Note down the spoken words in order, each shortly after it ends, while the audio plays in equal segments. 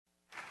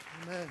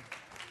Amen.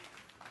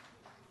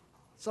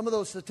 Some of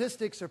those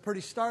statistics are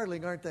pretty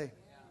startling, aren't they?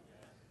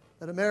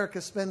 That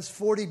America spends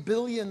 $40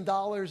 billion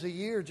a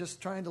year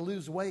just trying to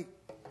lose weight.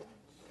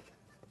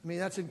 I mean,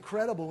 that's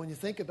incredible when you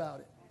think about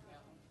it.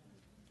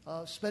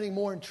 Spending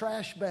more in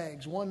trash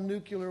bags. One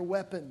nuclear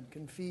weapon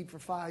can feed for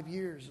 5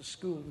 years a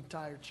school of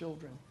entire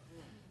children.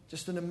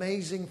 Just an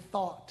amazing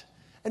thought.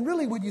 And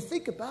really, when you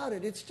think about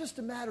it, it's just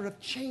a matter of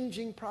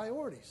changing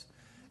priorities.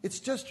 It's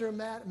just a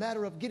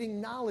matter of getting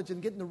knowledge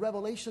and getting the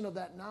revelation of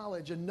that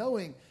knowledge and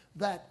knowing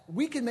that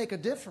we can make a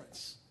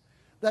difference.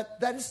 That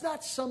it's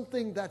not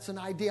something that's an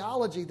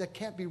ideology that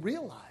can't be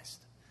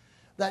realized.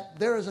 That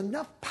there is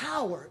enough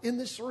power in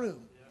this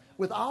room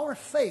with our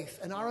faith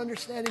and our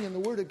understanding in the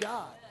Word of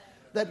God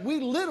that we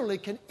literally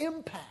can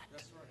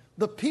impact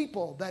the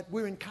people that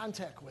we're in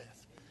contact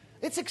with.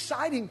 It's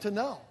exciting to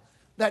know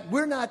that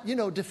we're not,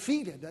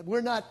 defeated, that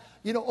we're not,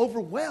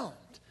 overwhelmed,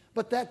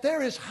 but that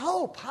there is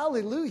hope,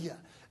 hallelujah,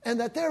 and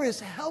that there is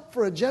help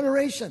for a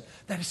generation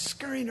that is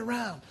scurrying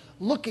around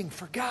looking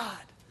for God.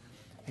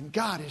 And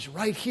God is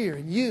right here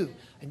in you,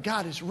 and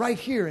God is right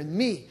here in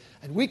me,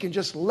 and we can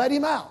just let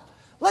Him out.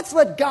 Let's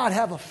let God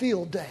have a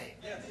field day.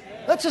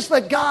 Let's just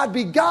let God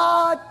be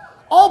God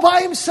all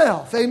by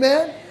Himself,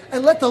 amen?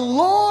 And let the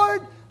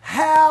Lord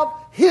have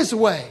His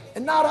way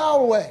and not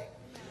our way.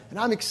 And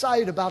I'm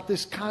excited about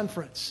this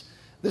conference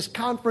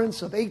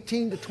of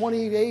 18 to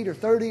 28 or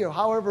 30 or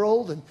however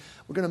old, and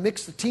we're going to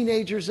mix the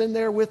teenagers in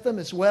there with them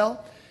as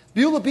well.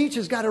 Beulah Beach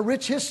has got a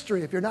rich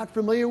history, if you're not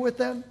familiar with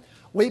them.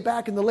 Way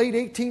back in the late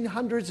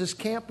 1800s, this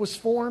camp was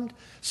formed.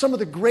 Some of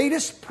the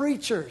greatest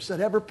preachers that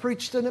ever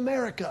preached in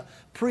America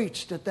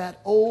preached at that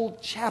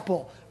old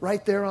chapel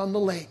right there on the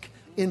lake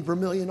in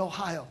Vermilion,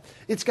 Ohio.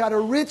 It's got a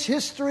rich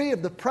history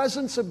of the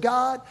presence of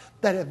God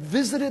that have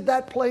visited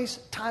that place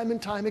time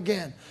and time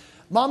again.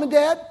 Mom and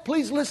Dad,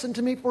 please listen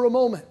to me for a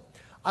moment.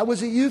 I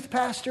was a youth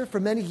pastor for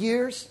many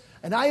years,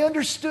 and I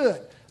understood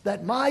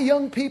that my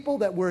young people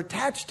that were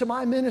attached to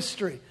my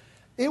ministry,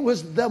 it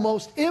was the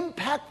most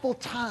impactful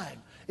time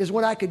is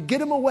when I could get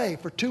them away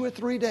for 2 or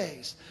 3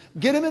 days.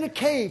 Get them in a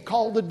cave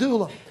called the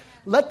Adullam.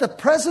 Let the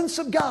presence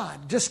of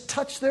God just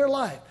touch their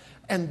life.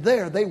 And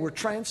there they were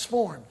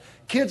transformed.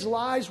 Kids'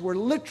 lives were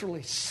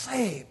literally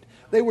saved.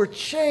 They were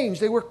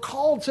changed. They were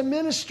called to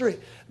ministry.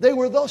 They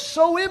were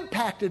so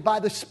impacted by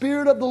the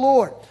Spirit of the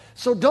Lord.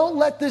 So don't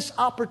let this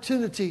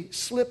opportunity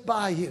slip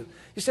by you.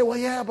 You say, well,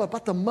 yeah, but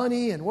about the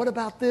money and what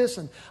about this?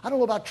 And I don't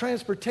know about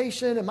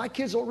transportation and my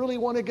kids don't really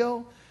want to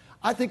go.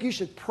 I think you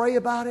should pray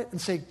about it and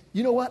say,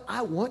 you know what?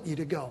 I want you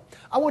to go.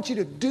 I want you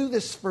to do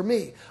this for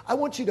me. I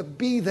want you to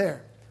be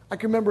there. I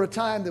can remember a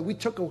time that we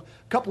took a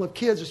couple of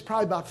kids, it was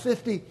probably about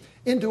 50,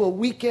 into a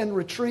weekend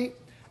retreat.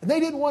 And they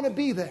didn't want to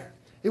be there.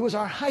 It was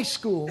our high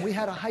school. We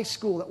had a high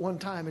school at one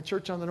time, a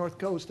church on the North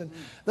Coast. And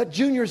the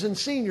juniors and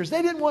seniors,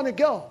 they didn't want to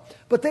go.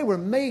 But they were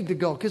made to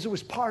go because it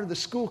was part of the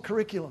school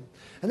curriculum.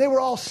 And they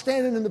were all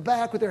standing in the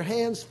back with their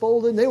hands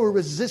folded. They were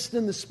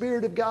resisting the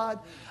Spirit of God.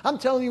 I'm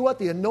telling you what,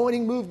 the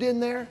anointing moved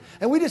in there.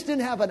 And we just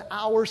didn't have an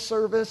hour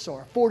service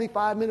or a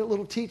 45-minute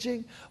little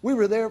teaching. We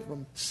were there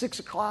from 6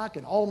 o'clock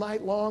and all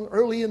night long,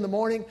 early in the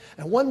morning.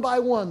 And one by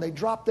one, they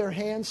dropped their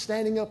hands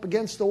standing up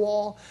against the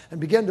wall and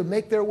began to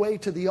make their way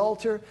to the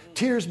altar.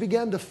 Tears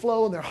began to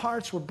flow and their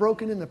hearts were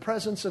broken in the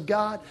presence of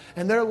God.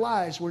 And their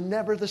lives were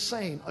never the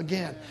same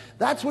again.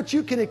 That's what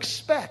you can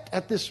expect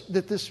at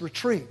this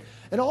retreat.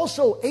 And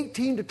also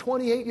 18 to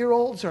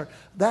 28-year-olds or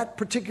that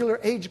particular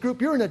age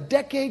group, you're in a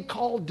decade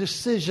called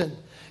decision.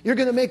 You're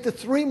going to make the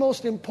 3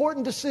 most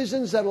important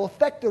decisions that will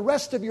affect the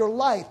rest of your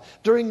life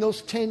during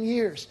those 10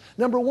 years.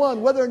 Number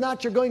 1, whether or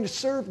not you're going to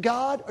serve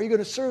God or you're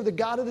going to serve the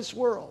God of this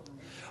world.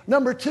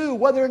 Number 2,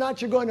 whether or not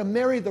you're going to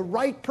marry the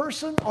right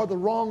person or the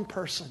wrong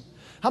person.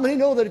 How many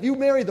know that if you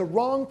marry the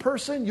wrong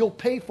person, you'll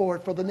pay for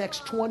it for the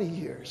next 20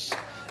 years?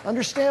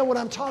 Understand what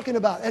I'm talking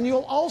about. And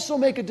you'll also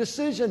make a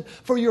decision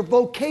for your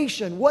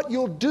vocation, what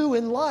you'll do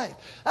in life.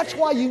 That's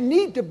why you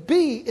need to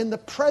be in the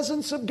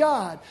presence of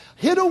God.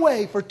 Hid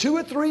away for 2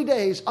 or 3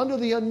 days under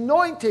the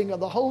anointing of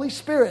the Holy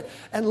Spirit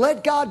and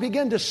let God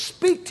begin to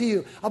speak to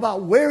you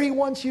about where He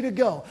wants you to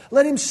go.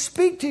 Let Him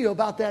speak to you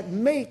about that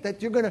mate that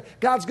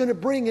God's going to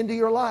bring into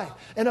your life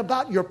and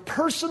about your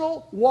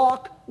personal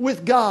walk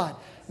with God.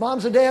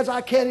 Moms and dads,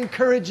 I can't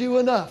encourage you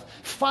enough.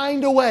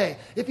 Find a way.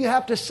 If you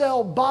have to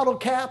sell bottle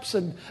caps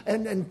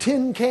and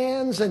tin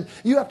cans and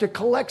you have to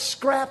collect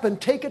scrap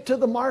and take it to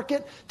the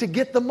market to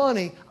get the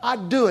money,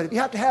 I'd do it. If you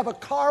have to have a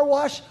car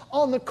wash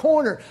on the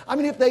corner. I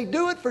mean, if they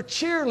do it for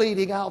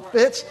cheerleading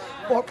outfits,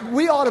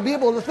 we ought to be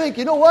able to think,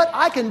 you know what?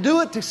 I can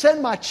do it to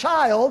send my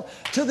child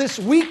to this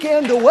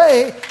weekend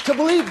away to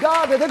believe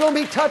God that they're going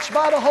to be touched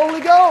by the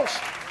Holy Ghost.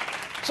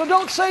 So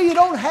don't say you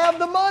don't have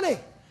the money.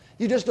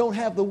 You just don't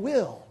have the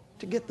will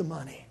to get the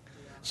money.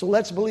 So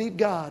let's believe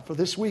God for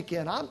this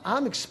weekend.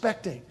 I'm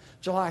expecting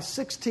July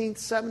 16th,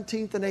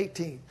 17th, and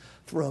 18th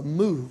for a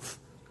move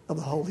of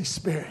the Holy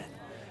Spirit.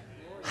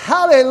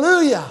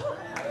 Hallelujah.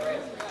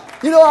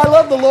 You know, I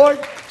love the Lord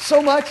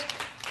so much.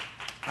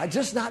 I'm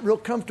just not real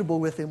comfortable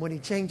with Him when He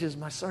changes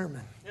my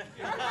sermon.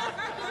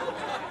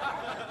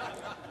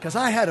 because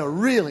I had a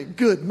really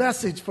good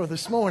message for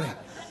this morning.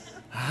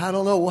 I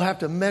don't know, we'll have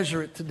to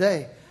measure it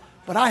today.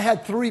 But I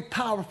had 3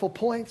 powerful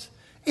points.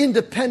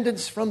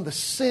 Independence from the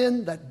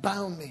sin that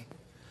bound me.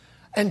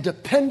 And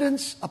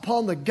dependence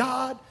upon the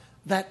God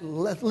that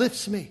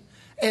lifts me.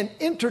 And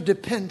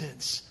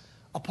interdependence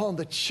upon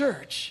the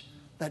church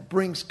that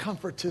brings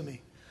comfort to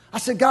me. I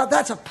said, God,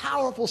 that's a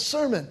powerful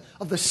sermon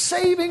of the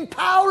saving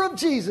power of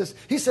Jesus.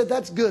 He said,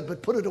 that's good,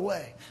 but put it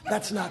away.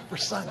 That's not for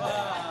Sunday.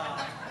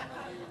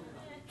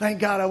 Thank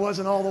God I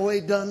wasn't all the way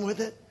done with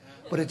it,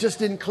 but it just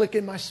didn't click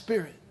in my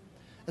spirit.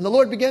 And the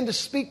Lord began to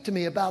speak to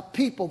me about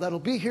people that'll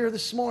be here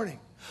this morning,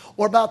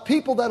 or about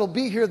people that'll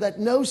be here that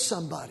know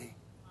somebody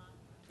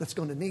that's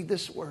going to need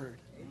this word.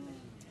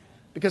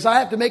 Because I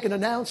have to make an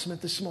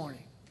announcement this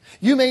morning.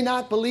 You may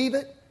not believe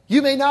it.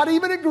 You may not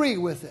even agree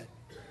with it.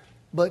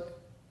 But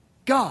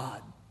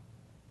God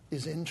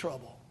is in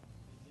trouble.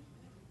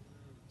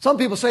 Some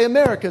people say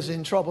America's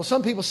in trouble.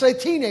 Some people say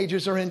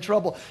teenagers are in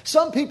trouble.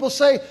 Some people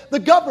say the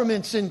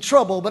government's in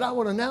trouble. But I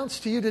want to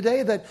announce to you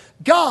today that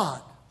God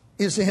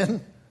is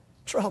in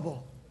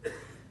trouble.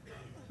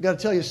 I've got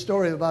to tell you a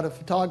story about a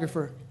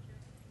photographer.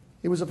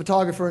 He was a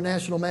photographer. A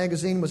national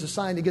magazine was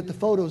assigned to get the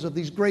photos of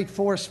these great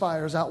forest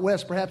fires out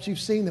west. Perhaps you've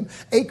seen them.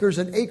 Acres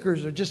and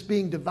acres are just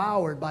being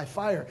devoured by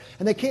fire.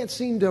 And they can't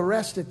seem to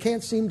arrest it,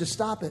 can't seem to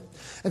stop it.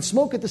 And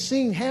smoke at the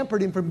scene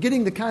hampered him from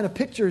getting the kind of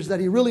pictures that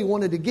he really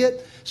wanted to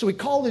get. So he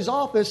called his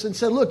office and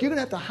said, look, you're going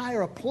to have to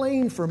hire a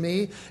plane for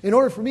me in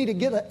order for me to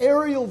get an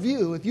aerial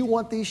view if you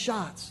want these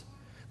shots.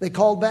 They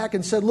called back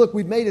and said, look,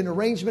 we've made an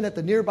arrangement at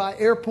the nearby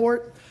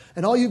airport.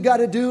 And all you've got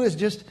to do is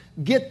just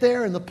get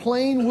there and the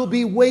plane will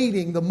be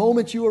waiting the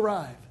moment you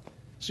arrive.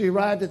 So he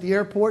arrived at the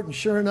airport and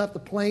sure enough, the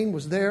plane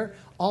was there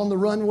on the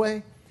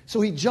runway.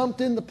 So he jumped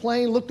in the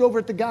plane, looked over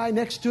at the guy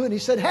next to it and he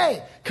said,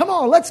 hey, come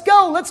on, let's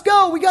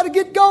go. We got to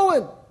get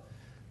going.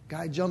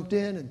 Guy jumped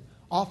in and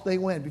off they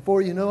went.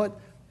 Before you know it,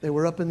 they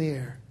were up in the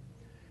air.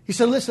 He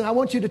said, listen, I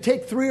want you to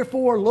take 3 or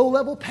 4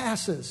 low-level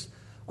passes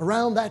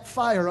around that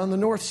fire on the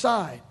north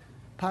side.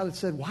 Pilot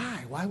said,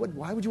 why? Why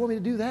would you want me to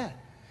do that?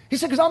 He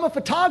said, because I'm a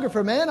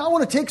photographer, man. I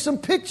want to take some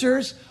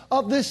pictures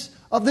of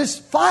this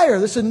fire,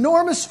 this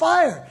enormous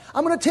fire.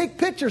 I'm going to take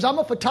pictures. I'm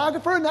a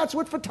photographer, and that's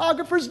what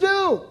photographers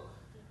do.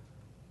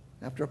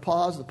 After a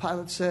pause, the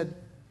pilot said,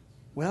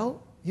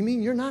 well, you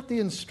mean you're not the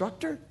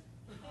instructor?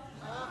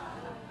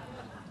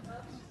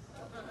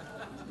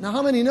 Now,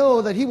 how many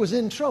know that he was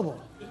in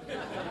trouble?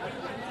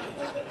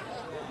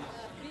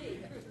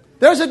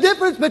 There's a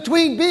difference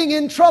between being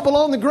in trouble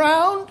on the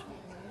ground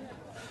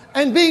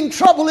and being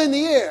trouble in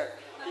the air.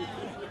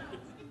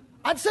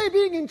 I'd say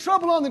being in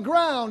trouble on the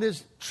ground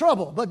is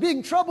trouble, but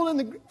being trouble in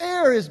the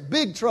air is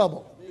big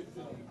trouble.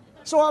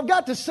 So I've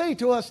got to say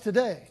to us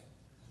today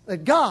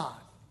that God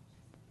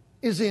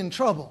is in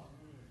trouble.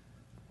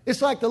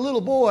 It's like the little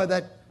boy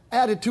that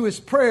added to his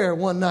prayer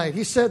one night.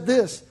 He said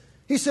this.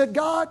 He said,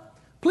 God,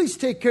 please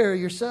take care of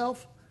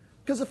yourself,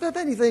 because if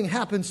anything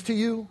happens to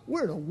you,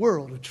 we're in a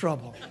world of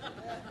trouble.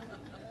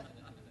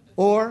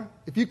 Or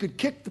if you could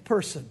kick the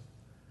person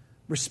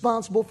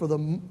responsible for the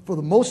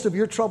most of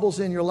your troubles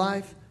in your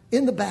life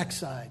in the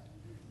backside,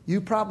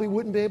 you probably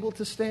wouldn't be able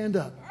to stand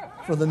up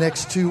for the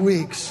next 2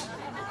 weeks.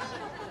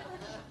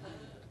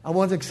 I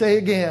want to say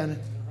again,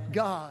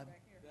 God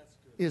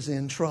is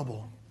in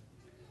trouble.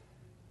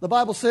 The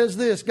Bible says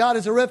this, God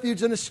is a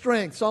refuge and a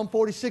strength. Psalm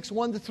 46,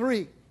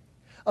 1-3.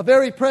 A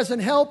very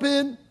present help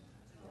in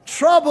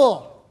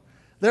trouble.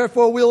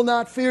 Therefore we'll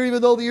not fear,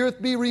 even though the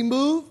earth be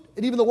removed,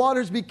 and even the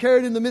waters be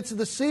carried in the midst of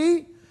the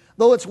sea,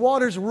 though its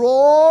waters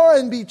roar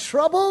and be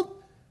troubled,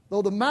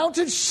 though the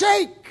mountains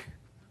shake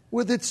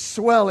with its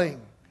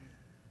swelling.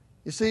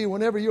 You see,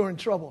 whenever you're in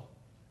trouble,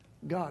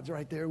 God's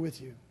right there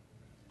with you.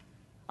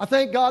 I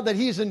thank God that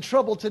He's in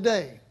trouble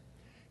today.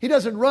 He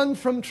doesn't run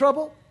from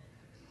trouble.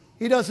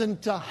 He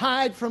doesn't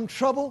hide from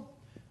trouble,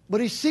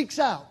 but He seeks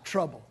out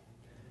trouble.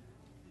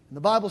 And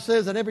the Bible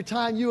says that every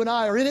time you and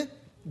I are in it,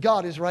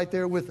 God is right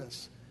there with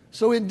us.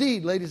 So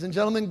indeed, ladies and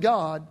gentlemen,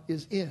 God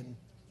is in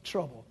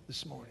trouble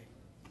this morning.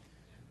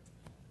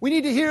 We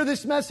need to hear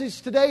this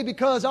message today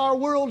because our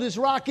world is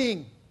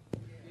rocking.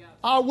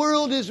 Our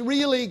world is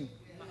reeling.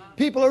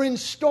 People are in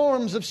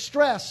storms of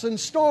stress and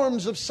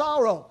storms of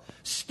sorrow,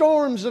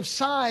 storms of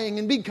sighing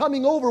and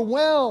becoming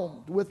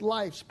overwhelmed with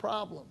life's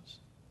problems.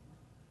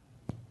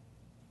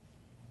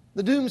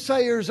 The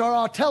doomsayers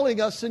are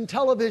telling us in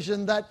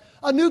television that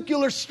a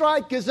nuclear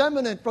strike is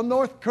imminent from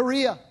North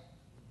Korea.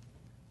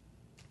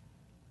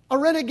 A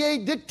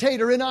renegade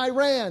dictator in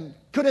Iran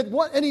could at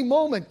any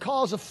moment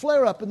cause a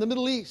flare-up in the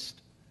Middle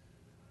East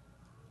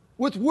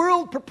with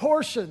world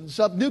proportions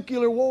of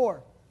nuclear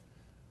war.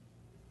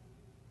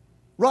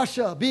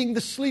 Russia being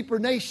the sleeper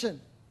nation,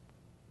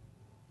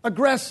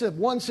 aggressive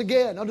once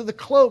again under the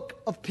cloak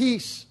of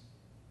peace.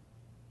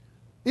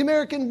 The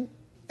American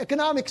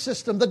economic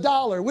system, the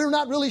dollar, we're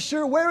not really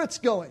sure where it's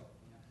going.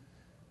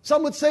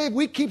 Some would say if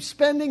we keep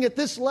spending at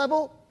this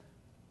level,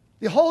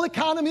 the whole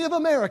economy of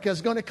America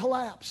is going to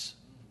collapse.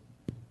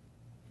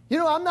 You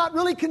know, I'm not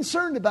really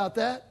concerned about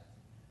that.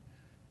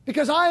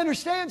 Because I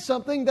understand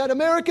something, that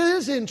America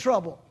is in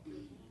trouble.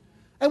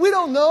 And we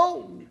don't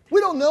know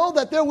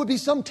that there would be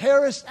some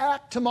terrorist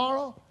act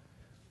tomorrow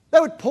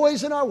that would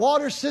poison our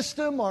water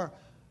system or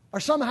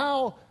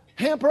somehow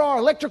hamper our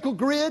electrical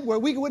grid where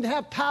we wouldn't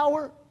have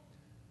power.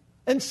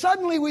 And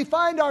suddenly we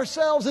find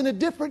ourselves in a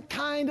different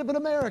kind of an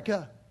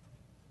America.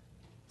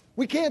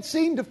 We can't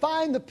seem to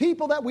find the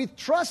people that we've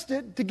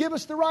trusted to give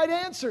us the right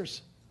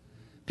answers.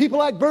 People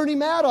like Bernie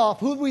Madoff,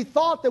 who we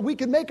thought that we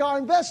could make our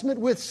investment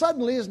with,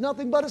 suddenly is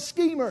nothing but a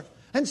schemer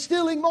and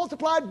stealing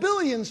multiplied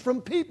billions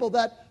from people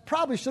that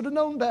probably should have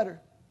known better.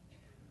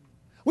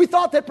 We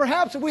thought that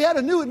perhaps if we had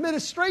a new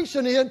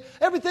administration in,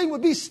 everything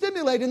would be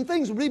stimulated and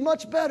things would be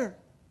much better.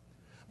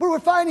 But we're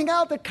finding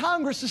out that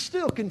Congress is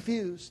still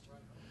confused.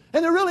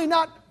 And they're really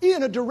not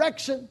in a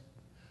direction.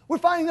 We're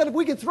finding that if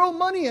we can throw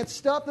money at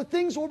stuff, that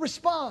things will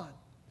respond.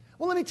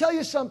 Well, let me tell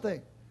you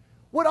something.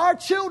 What our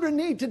children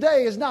need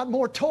today is not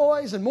more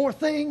toys and more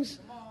things.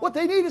 What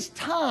they need is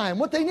time.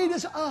 What they need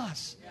is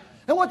us.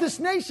 And what this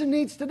nation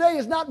needs today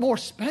is not more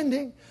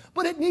spending,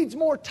 but it needs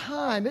more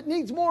time. It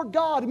needs more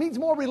God. It needs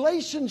more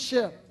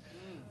relationship.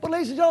 But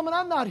ladies and gentlemen,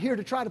 I'm not here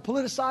to try to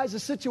politicize the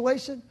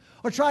situation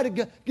or try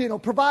to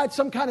provide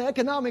some kind of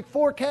economic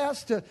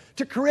forecast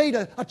to create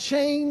a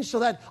change so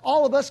that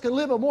all of us can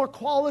live a more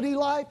quality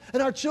life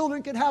and our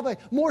children can have a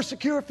more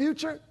secure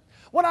future.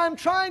 What I'm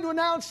trying to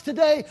announce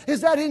today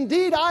is that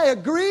indeed I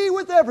agree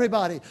with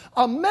everybody.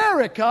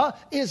 America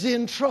is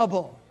in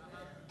trouble.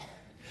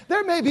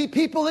 There may be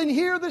people in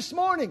here this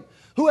morning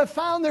who have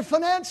found their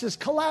finances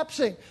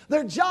collapsing,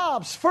 their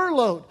jobs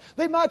furloughed.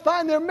 They might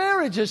find their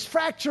marriages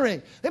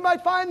fracturing. They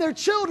might find their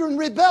children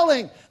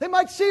rebelling. They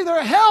might see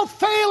their health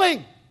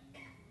failing.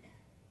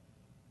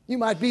 You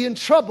might be in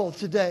trouble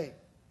today.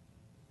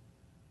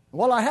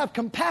 While I have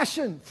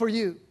compassion for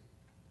you,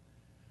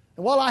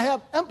 and while I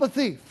have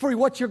empathy for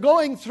what you're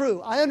going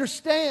through, I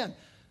understand.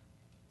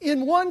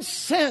 In one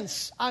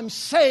sense, I'm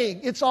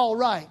saying it's all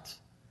right.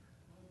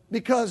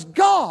 Because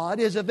God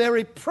is a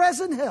very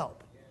present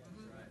help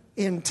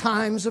in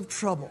times of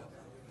trouble.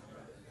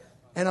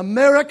 And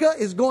America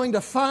is going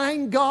to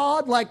find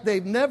God like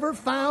they've never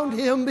found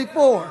Him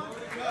before.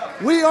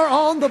 We are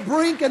on the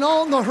brink and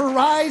on the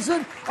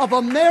horizon of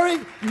a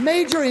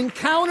major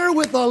encounter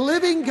with the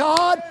living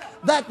God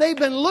that they've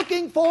been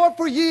looking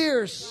for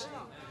years.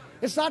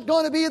 It's not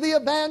going to be the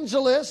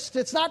evangelist.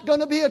 It's not going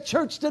to be a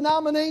church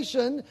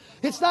denomination.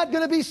 It's not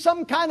going to be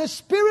some kind of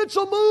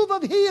spiritual move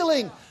of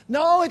healing.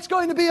 No, it's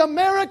going to be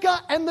America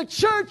and the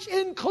church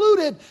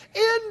included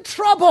in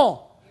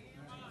trouble.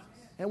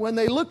 And when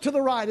they look to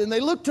the right and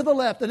they look to the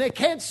left and they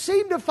can't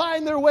seem to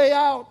find their way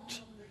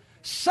out,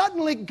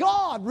 suddenly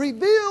God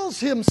reveals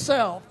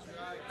Himself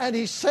and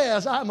He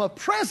says, I'm a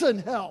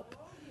present help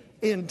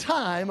in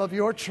time of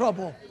your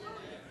trouble.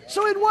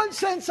 So in one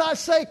sense I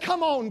say,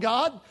 come on,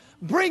 God.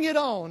 Bring it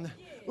on.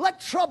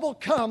 Let trouble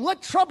come.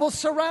 Let trouble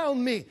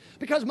surround me.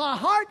 Because my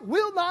heart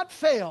will not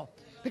fail.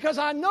 Because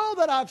I know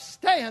that I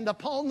stand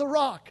upon the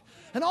rock.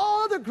 And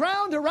all the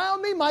ground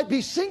around me might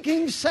be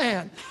sinking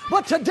sand.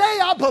 But today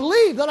I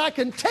believe that I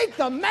can take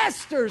the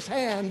Master's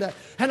hand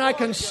and I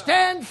can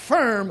stand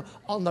firm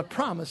on the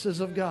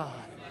promises of God.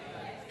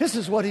 This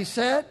is what He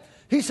said.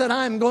 He said,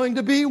 I'm going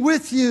to be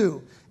with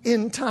you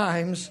in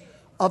times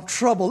of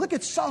trouble. Look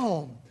at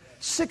Psalm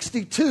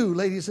 62,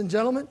 ladies and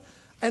gentlemen.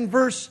 And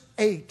verse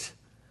 8,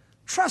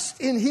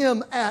 trust in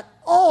Him at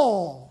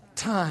all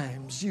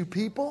times, you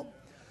people.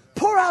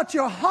 Pour out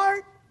your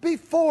heart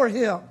before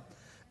Him.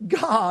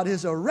 God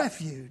is a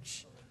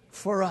refuge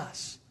for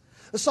us.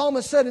 The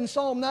psalmist said in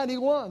Psalm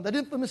 91, that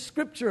infamous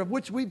scripture of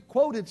which we've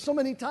quoted so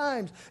many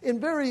times in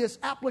various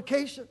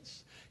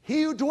applications.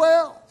 He who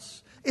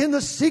dwells in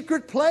the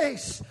secret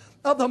place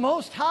of the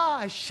Most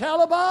High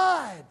shall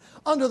abide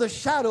under the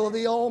shadow of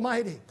the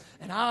Almighty.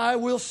 And I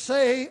will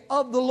say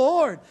of the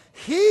Lord,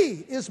 He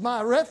is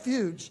my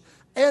refuge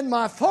and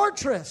my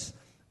fortress.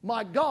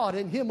 My God,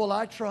 in Him will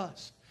I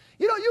trust.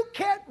 You know, you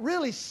can't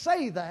really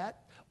say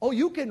that. Oh,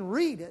 you can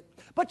read it.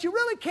 But you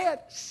really can't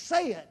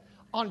say it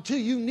until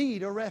you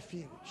need a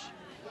refuge.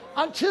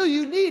 Until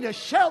you need a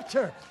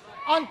shelter.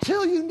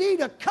 Until you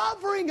need a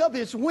covering of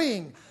His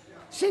wing.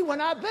 See,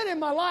 when I've been in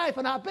my life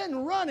and I've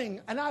been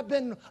running and I've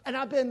been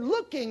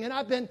looking and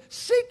I've been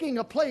seeking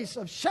a place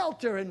of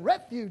shelter and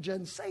refuge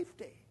and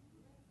safety.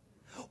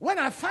 When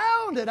I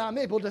found it, I'm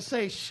able to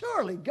say,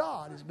 surely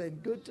God has been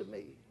good to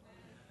me.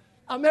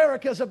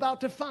 America's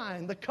about to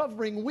find the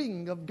covering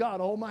wing of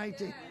God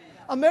Almighty.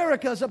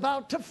 America's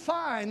about to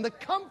find the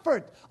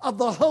comfort of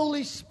the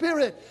Holy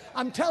Spirit.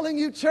 I'm telling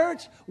you,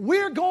 church,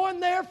 we're going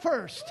there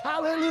first.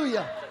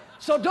 Hallelujah.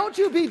 So don't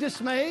you be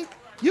dismayed.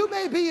 You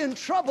may be in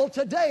trouble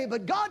today,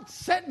 but God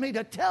sent me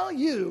to tell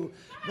you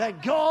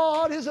that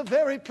God is a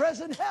very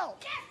present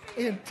help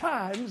in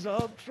times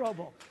of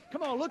trouble.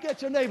 Come on, look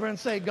at your neighbor and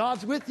say,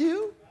 God's with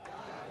you.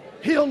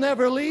 He'll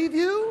never leave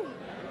you.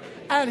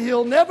 And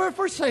He'll never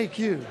forsake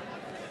you.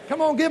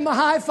 Come on, give Him a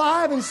high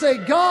five and say,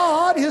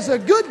 God is a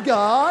good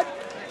God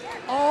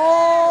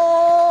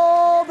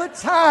all the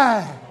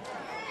time.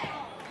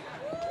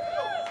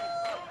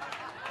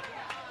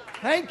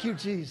 Thank you,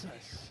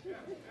 Jesus.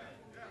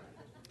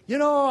 You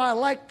know, I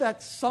like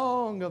that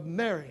song of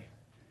Mary.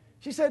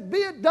 She said, be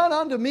it done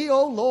unto me,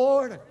 O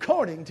Lord,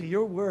 according to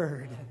your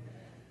word.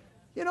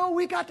 You know,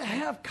 we got to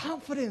have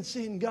confidence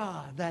in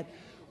God that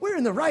we're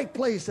in the right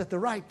place at the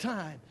right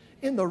time,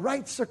 in the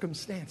right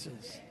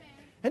circumstances.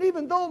 And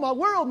even though my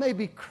world may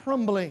be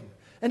crumbling,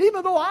 and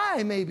even though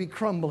I may be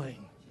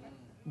crumbling,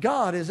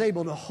 God is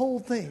able to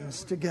hold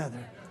things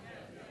together.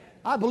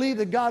 I believe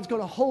that God's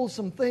going to hold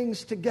some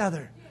things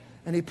together.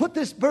 And He put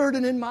this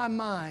burden in my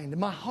mind, in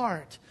my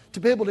heart, to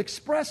be able to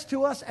express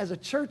to us as a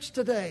church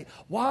today.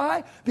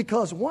 Why?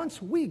 Because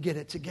once we get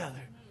it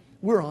together,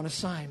 we're on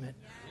assignment.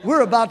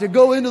 We're about to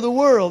go into the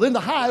world, in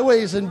the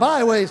highways and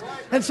byways,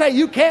 and say,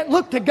 you can't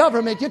look to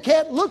government. You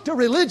can't look to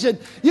religion.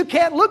 You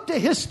can't look to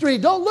history.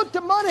 Don't look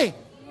to money.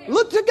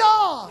 Look to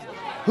God,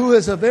 who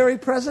is a very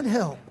present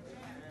help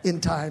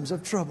in times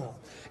of trouble.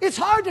 It's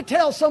hard to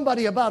tell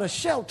somebody about a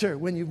shelter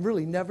when you've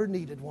really never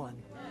needed one.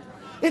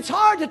 It's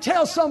hard to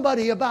tell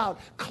somebody about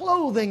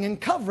clothing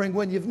and covering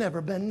when you've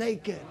never been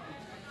naked.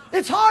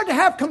 It's hard to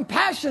have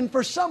compassion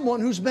for someone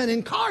who's been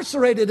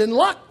incarcerated and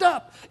locked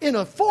up in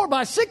a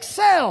 4x6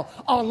 cell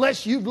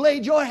unless you've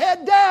laid your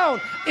head down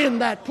in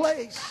that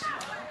place.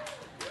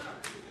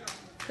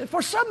 And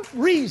for some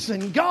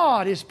reason,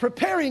 God is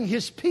preparing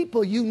His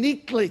people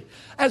uniquely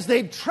as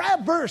they've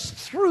traversed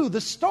through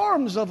the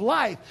storms of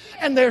life.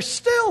 And they're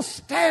still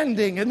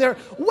standing, and they're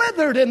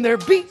weathered, and they're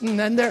beaten,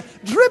 and they're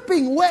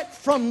dripping wet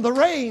from the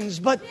rains,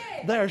 but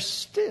they're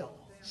still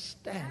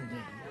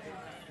standing.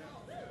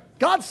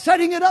 God's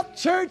setting it up,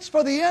 church,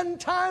 for the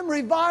end-time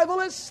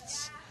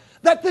revivalists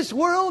that this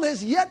world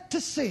has yet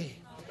to see.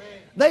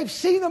 They've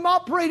seen them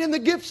operate in the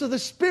gifts of the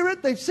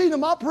Spirit. They've seen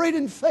them operate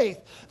in faith.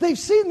 They've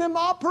seen them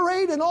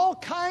operate in all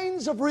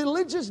kinds of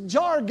religious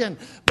jargon.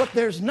 But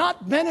there's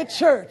not been a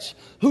church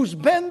who's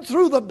been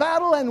through the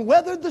battle and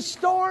weathered the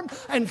storm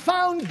and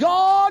found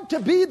God to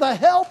be the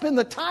help in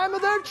the time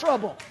of their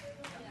trouble,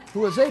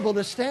 who is able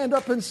to stand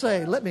up and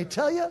say, let me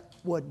tell you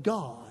what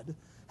God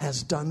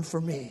has done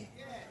for me.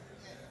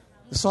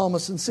 The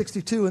psalmist in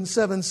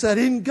 62:7 said,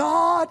 in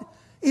God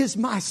is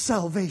my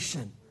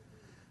salvation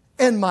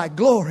and my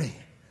glory,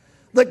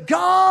 the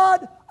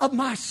God of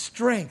my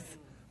strength,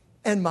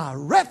 and my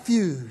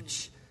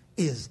refuge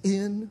is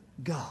in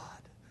God.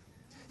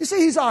 You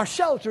see, He's our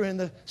shelter in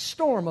the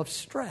storm of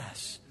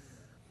stress.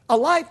 A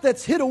life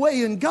that's hid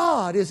away in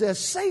God is as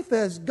safe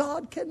as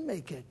God can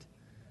make it.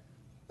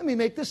 Let me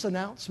make this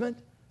announcement.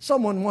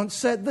 Someone once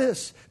said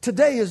this,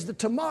 today is the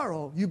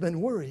tomorrow you've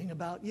been worrying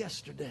about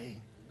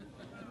yesterday.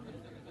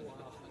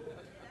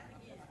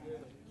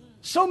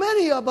 So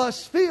many of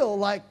us feel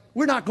like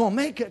we're not going to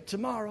make it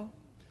tomorrow.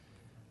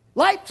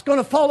 Life's going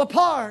to fall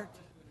apart.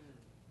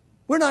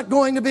 We're not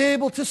going to be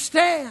able to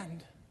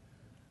stand.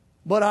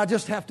 But I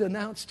just have to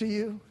announce to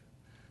you,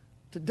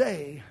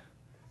 today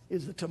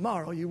is the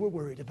tomorrow you were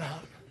worried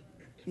about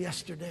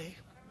yesterday.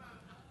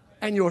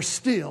 And you're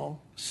still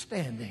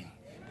standing.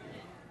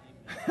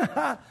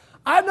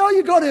 I know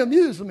you're going to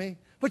amuse me,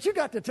 but you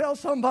got to tell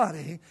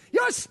somebody,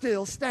 you're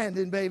still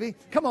standing, baby.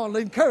 Come on,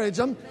 encourage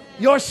them.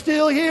 You're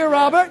still here,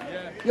 Robert.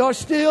 You're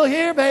still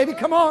here, baby.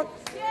 Come on.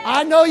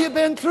 I know you've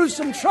been through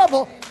some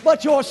trouble,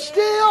 but you're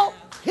still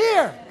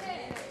here.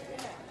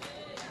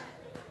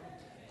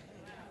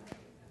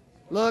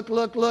 Look.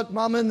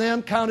 Mama and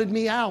them counted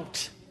me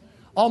out.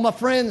 All my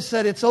friends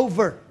said it's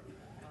over.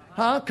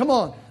 Come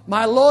on.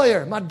 My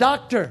lawyer, my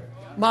doctor,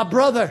 my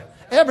brother,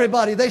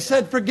 everybody, they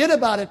said, forget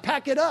about it.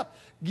 Pack it up.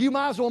 You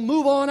might as well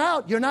move on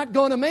out. You're not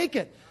going to make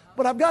it.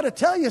 But I've got to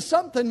tell you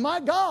something.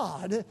 My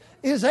God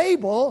is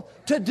able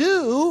to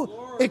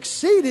do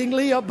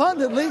exceedingly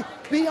abundantly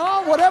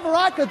beyond whatever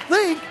I could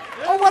think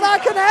or what I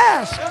could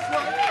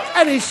ask.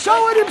 And He's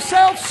showing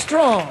Himself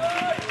strong.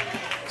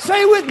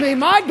 Say with me,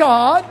 my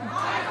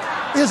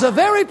God is a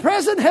very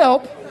present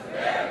help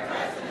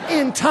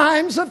in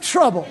times of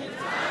trouble.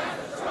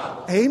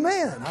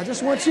 Amen. I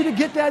just want you to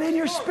get that in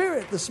your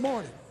spirit this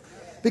morning.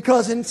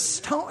 Because in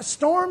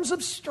storms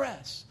of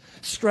stress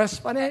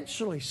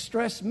financially,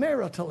 stress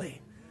maritally,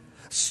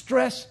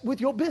 stress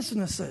with your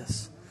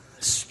businesses,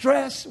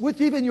 stress with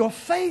even your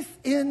faith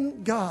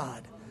in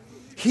God,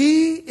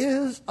 He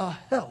is a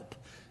help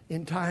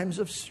in times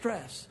of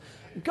stress.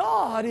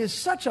 God is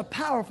such a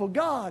powerful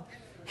God.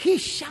 He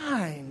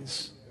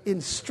shines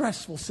in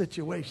stressful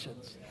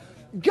situations.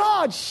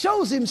 God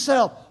shows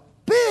Himself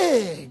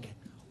big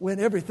when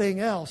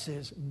everything else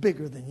is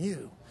bigger than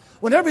you.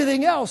 When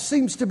everything else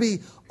seems to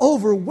be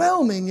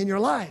overwhelming in your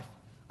life.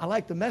 I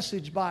like the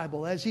Message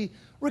Bible as he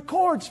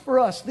records for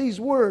us these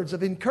words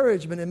of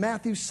encouragement in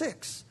Matthew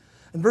 6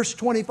 and verse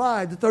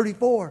 25 to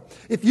 34.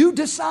 If you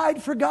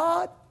decide for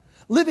God,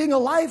 living a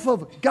life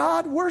of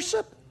God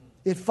worship,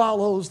 it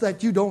follows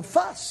that you don't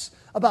fuss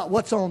about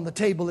what's on the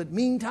table at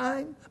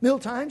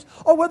mealtimes,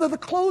 or whether the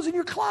clothes in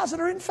your closet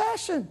are in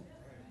fashion.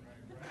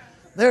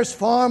 There's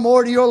far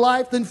more to your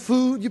life than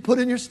food you put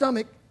in your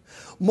stomach.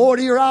 More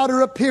to your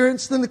outer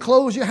appearance than the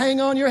clothes you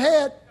hang on your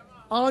head,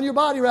 on your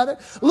body rather.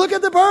 Look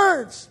at the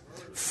birds,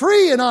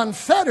 free and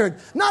unfettered,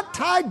 not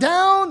tied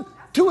down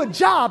to a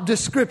job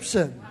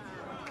description.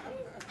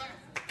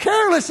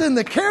 Careless in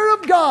the care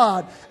of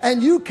God,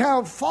 and you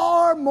count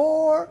far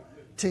more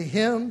to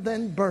him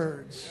than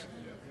birds.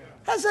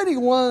 Has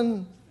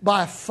anyone,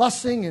 by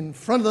fussing in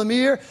front of the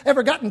mirror,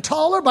 ever gotten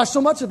taller by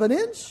so much of an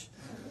inch?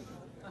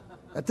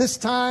 At this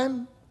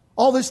time,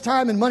 all this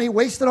time and money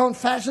wasted on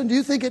fashion, do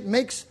you think it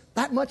makes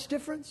that much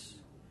difference?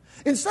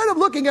 Instead of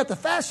looking at the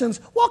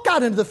fashions, walk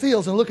out into the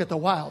fields and look at the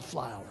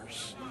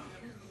wildflowers.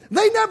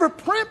 They never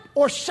primp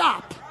or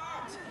shop.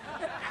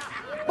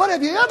 But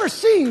have you ever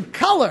seen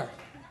color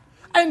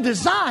and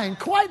design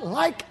quite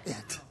like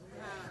it?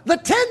 The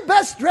 10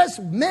 best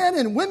dressed men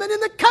and women in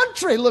the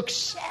country look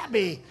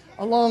shabby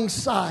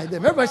alongside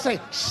them. Everybody say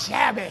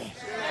shabby.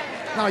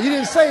 No, you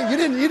didn't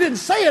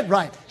say it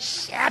right.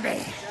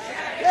 Shabby.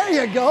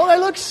 There you go. They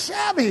look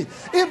shabby.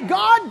 If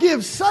God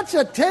gives such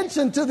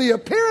attention to the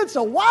appearance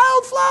of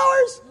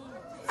wildflowers,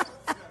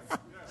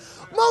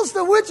 most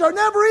of which are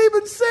never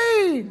even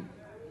seen,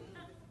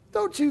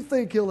 don't you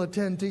think he'll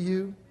attend to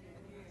you?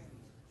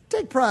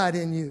 Take pride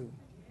in you.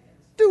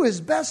 Do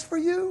his best for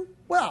you.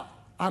 Well,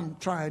 I'm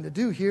trying to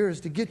do here is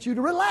to get you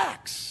to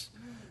relax,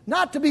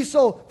 not to be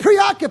so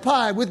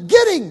preoccupied with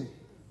getting,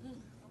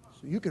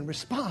 so you can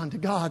respond to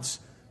God's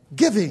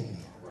giving.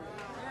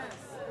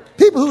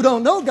 People who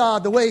don't know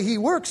God the way he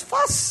works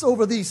fuss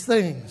over these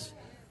things.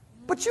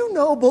 But you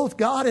know both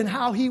God and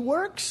how he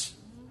works.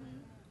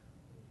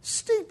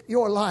 Steep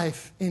your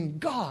life in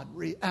God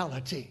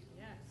reality.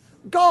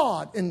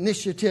 God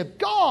initiative.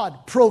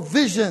 God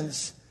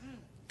provisions.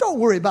 Don't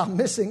worry about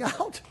missing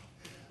out.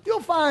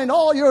 You'll find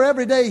all your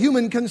everyday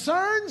human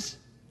concerns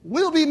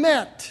will be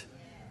met.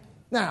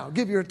 Now,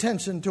 give your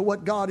attention to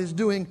what God is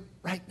doing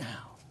right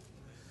now.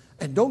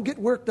 And don't get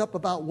worked up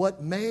about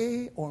what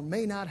may or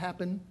may not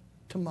happen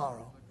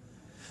tomorrow.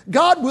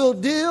 God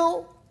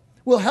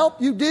will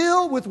help you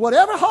deal with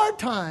whatever hard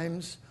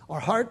times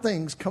or hard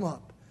things come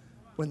up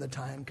when the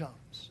time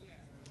comes.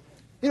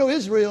 You know,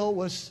 Israel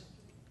was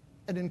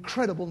an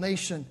incredible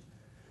nation.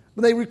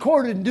 When they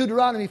recorded in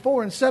Deuteronomy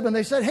 4 and 7,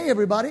 they said, hey,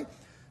 everybody,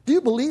 do you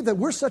believe that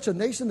we're such a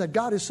nation that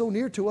God is so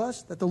near to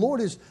us, that the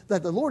Lord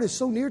is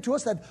so near to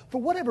us that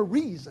for whatever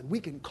reason we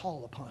can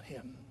call upon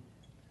him?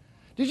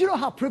 Did you know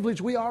how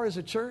privileged we are as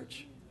a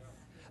church?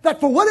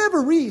 That for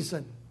whatever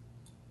reason,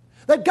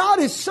 that God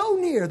is so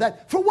near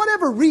that for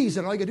whatever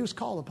reason, all you got to do is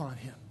call upon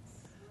him.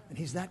 And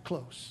he's that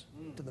close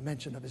to the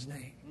mention of his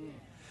name.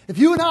 If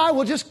you and I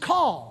will just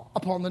call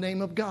upon the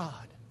name of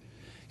God.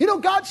 You know,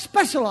 God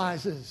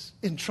specializes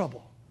in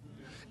trouble.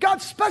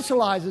 God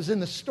specializes in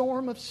the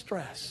storm of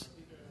stress.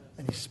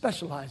 And he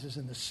specializes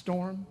in the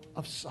storm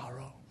of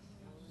sorrow.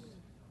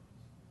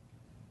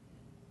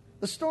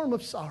 The storm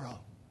of sorrow.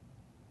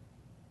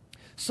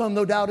 Some,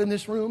 no doubt, in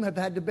this room have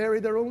had to bury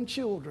their own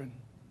children.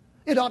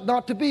 It ought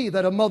not to be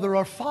that a mother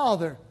or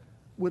father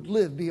would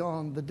live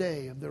beyond the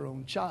day of their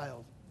own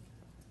child.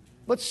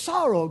 But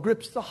sorrow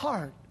grips the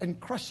heart and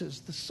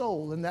crushes the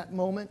soul in that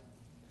moment.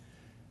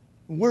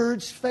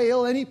 Words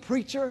fail any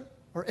preacher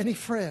or any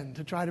friend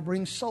to try to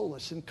bring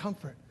solace and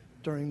comfort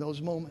during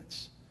those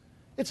moments.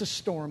 It's a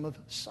storm of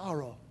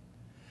sorrow.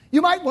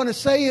 You might want to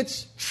say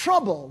it's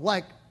trouble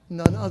like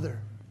none other.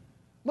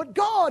 But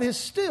God is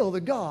still the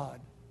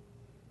God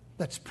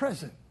that's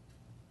present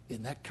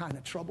in that kind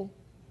of trouble.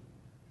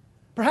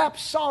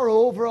 Perhaps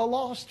sorrow over a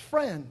lost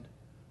friend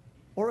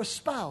or a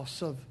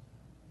spouse of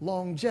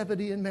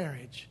longevity in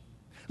marriage.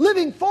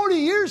 Living 40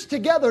 years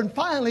together and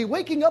finally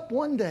waking up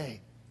one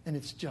day and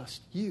it's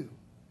just you.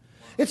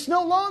 It's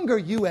no longer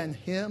you and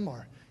him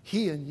or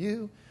he and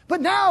you.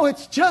 But now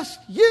it's just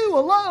you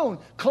alone.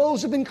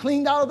 Clothes have been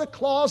cleaned out of the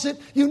closet.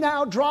 You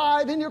now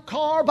drive in your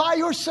car by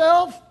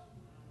yourself.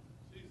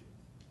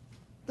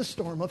 The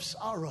storm of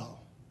sorrow.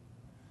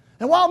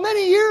 And while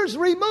many years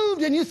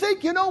removed and you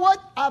think, you know what,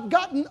 I've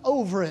gotten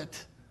over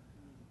it.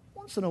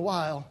 Once in a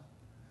while,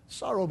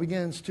 sorrow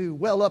begins to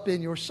well up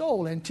in your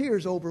soul and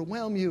tears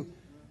overwhelm you.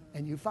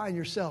 And you find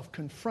yourself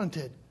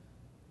confronted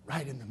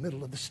right in the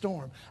middle of the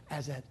storm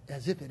as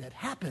if it had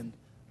happened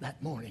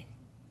that morning.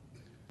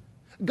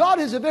 God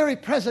is a very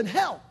present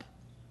help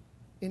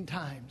in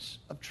times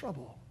of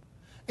trouble,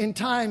 in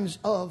times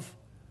of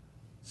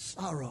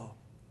sorrow.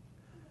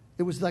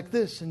 It was like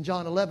this in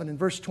John 11 and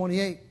verse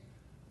 28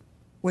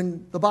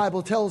 when the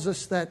Bible tells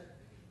us that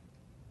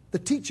the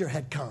teacher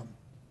had come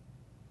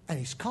and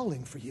he's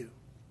calling for you.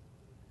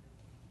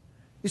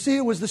 You see,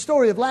 it was the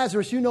story of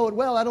Lazarus. You know it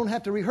well. I don't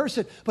have to rehearse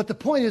it. But the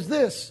point is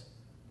this.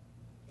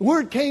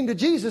 Word came to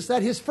Jesus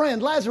that his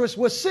friend Lazarus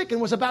was sick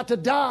and was about to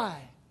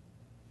die.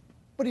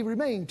 But he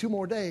remained 2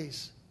 more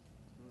days,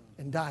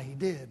 and die he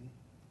did.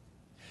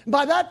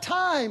 By that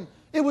time,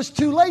 it was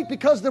too late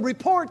because the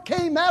report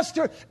came,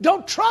 Master,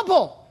 don't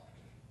trouble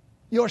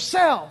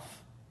yourself,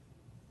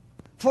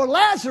 for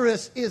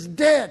Lazarus is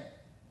dead.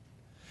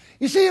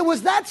 You see, it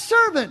was that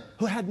servant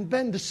who hadn't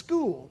been to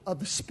school of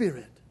the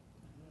Spirit.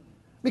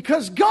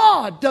 Because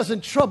God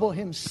doesn't trouble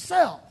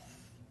himself.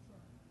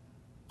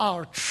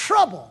 Our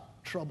trouble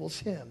troubles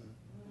him.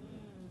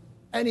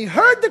 And he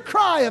heard the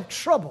cry of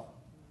trouble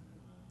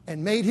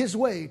and made his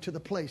way to the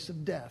place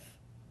of death.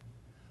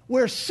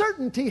 where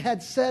certainty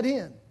had set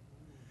in.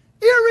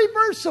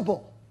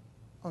 Irreversible,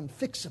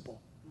 unfixable,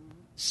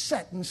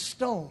 set in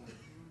stone.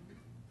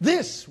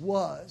 This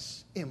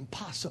was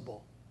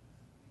impossible.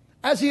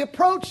 As he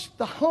approached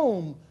the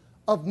home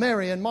of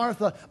Mary and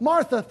Martha,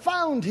 Martha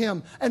found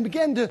him and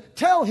began to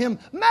tell him,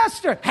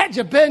 Master, had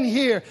you been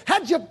here,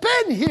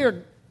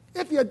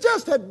 if you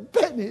just had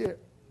been here,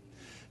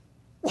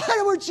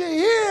 why weren't you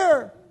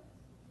here?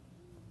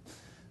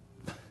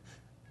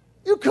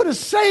 You could have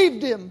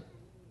saved him.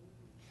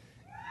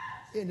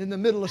 And in the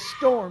middle of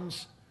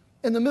storms,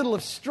 in the middle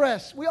of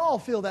stress, we all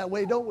feel that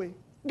way, don't we?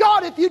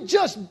 God, if you'd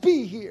just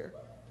be here.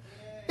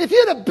 If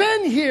you'd have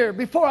been here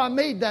before I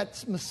made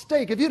that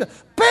mistake, if you'd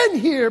have been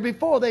here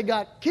before they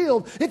got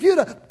killed, if you'd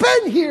have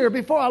been here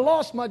before I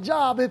lost my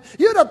job, if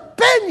you'd have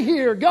been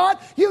here, God,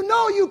 you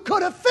know you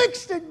could have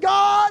fixed it,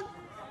 God.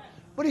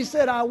 But he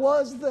said, I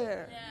was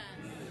there.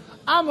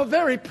 I'm a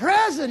very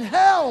present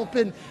help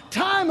in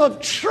time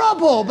of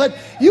trouble, but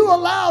you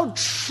allowed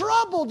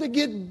trouble to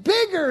get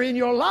bigger in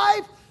your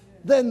life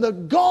than the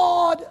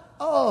God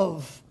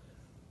of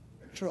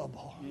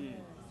trouble.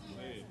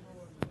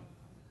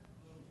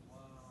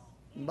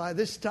 And by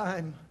this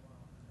time,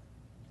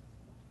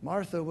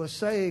 Martha was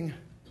saying,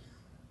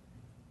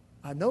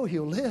 I know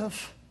he'll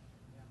live.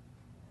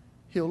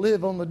 He'll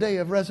live on the day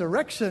of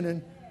resurrection.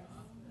 And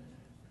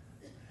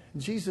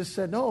Jesus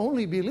said, no,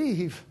 only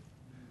believe.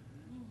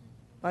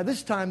 By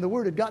this time, the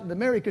word had gotten to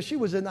Mary because she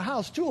was in the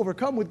house too,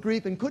 overcome with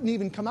grief and couldn't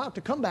even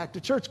come back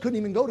to church, couldn't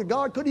even go to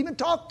God, couldn't even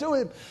talk to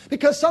Him.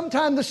 Because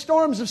sometimes the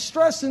storms of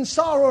stress and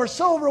sorrow are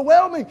so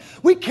overwhelming,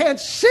 we can't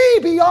see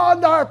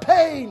beyond our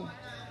pain.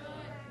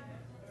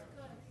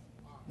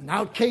 And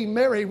out came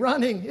Mary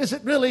running. Is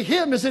it really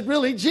Him? Is it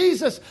really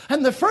Jesus?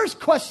 And the first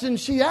question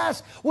she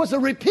asked was a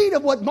repeat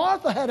of what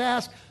Martha had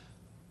asked.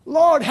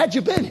 Lord, had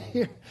you been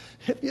here,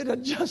 if you'd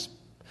have just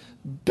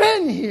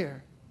been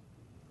here.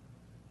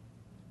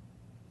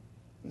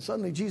 And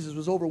suddenly Jesus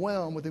was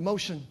overwhelmed with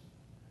emotion.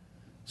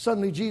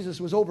 Suddenly Jesus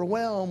was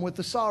overwhelmed with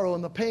the sorrow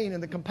and the pain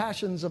and the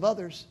compassions of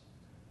others.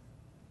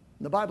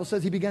 And the Bible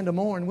says He began to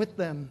mourn with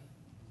them.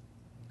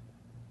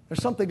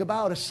 There's something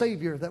about a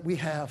Savior that we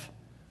have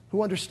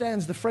who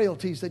understands the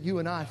frailties that you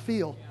and I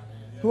feel,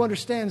 who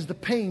understands the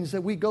pains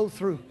that we go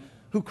through,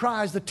 who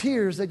cries the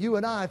tears that you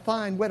and I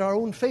find wet our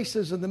own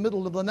faces in the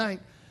middle of the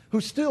night,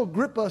 who still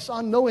grip us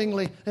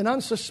unknowingly and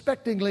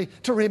unsuspectingly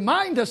to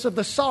remind us of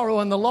the sorrow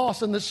and the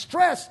loss and the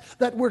stress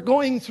that we're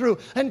going through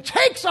and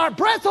takes our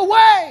breath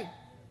away.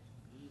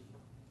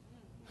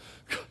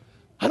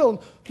 I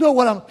don't know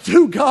what I'm going to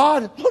do,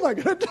 God. What am I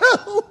going to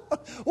do?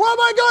 What am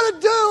I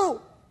going to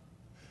do?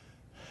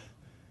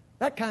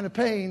 That kind of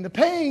pain, the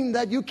pain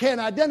that you can't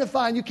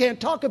identify and you can't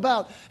talk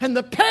about, and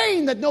the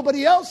pain that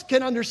nobody else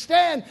can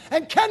understand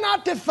and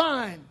cannot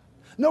define.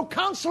 No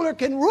counselor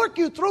can work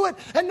you through it,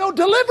 and no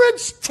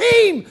deliverance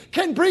team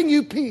can bring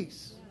you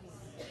peace.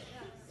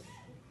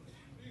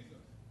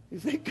 You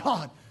think,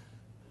 God,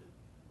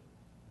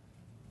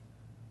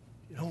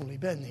 you'd only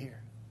been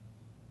here.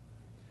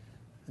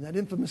 And that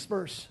infamous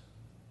verse,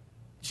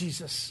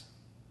 Jesus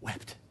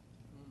wept.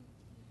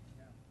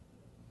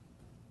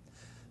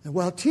 And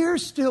while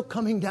tears still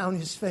coming down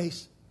His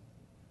face,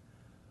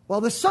 while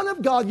the Son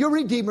of God, your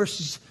Redeemer,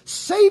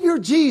 Savior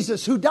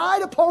Jesus, who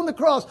died upon the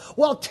cross,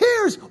 while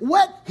tears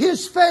wet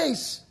His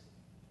face,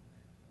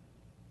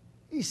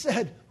 He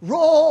said,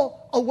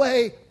 roll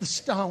away the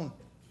stone.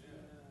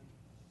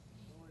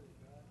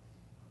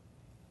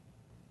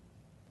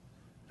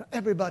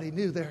 Everybody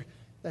knew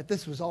that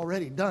this was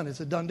already done.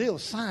 It's a done deal.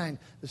 Signed.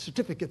 The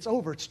certificate's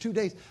over. It's 2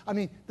 days. I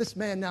mean, this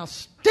man now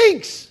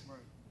stinks.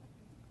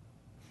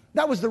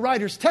 That was the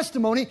writer's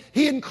testimony.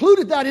 He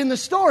included that in the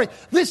story.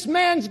 This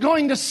man's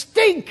going to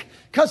stink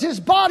because his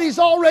body's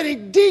already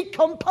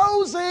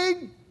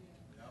decomposing.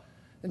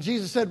 And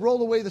Jesus said,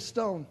 roll away the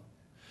stone.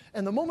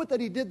 And the moment that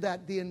He did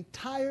that, the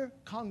entire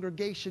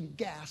congregation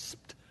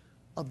gasped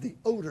of the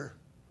odor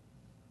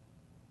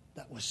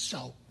that was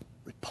so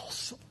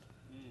repulsive.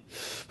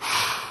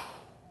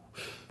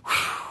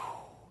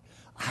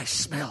 I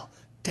smell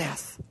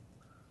death.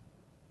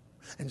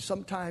 And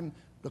sometime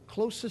the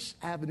closest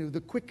avenue, the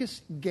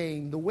quickest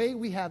gain, the way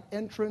we have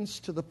entrance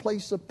to the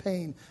place of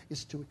pain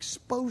is to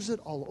expose it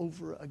all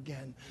over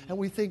again. And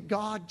we think,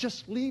 God,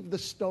 just leave the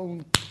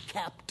stone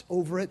capped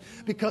over it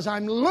because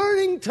I'm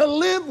learning to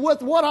live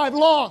with what I've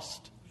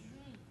lost.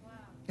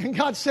 And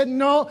God said,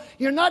 no,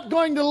 you're not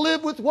going to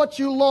live with what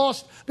you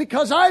lost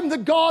because I'm the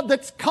God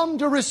that's come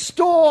to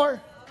restore.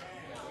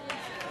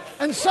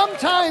 And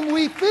sometimes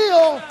we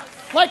feel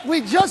like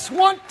we just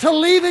want to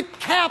leave it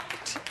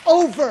capped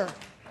over.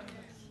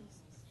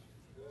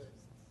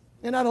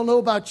 And I don't know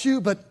about you,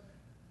 but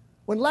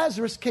when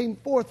Lazarus came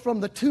forth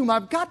from the tomb,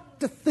 I've got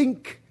to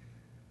think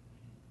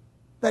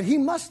that he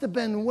must have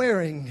been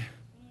wearing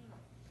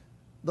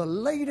the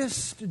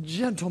latest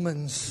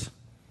gentleman's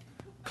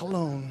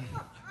cologne.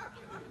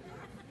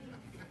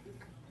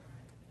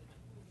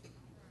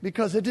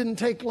 Because it didn't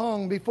take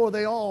long before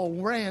they all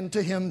ran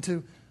to him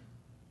to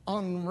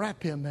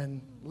unwrap him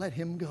and let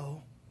him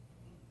go.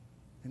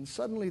 And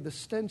suddenly the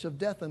stench of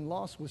death and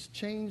loss was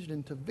changed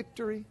into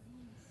victory.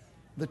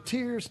 The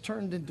tears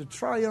turned into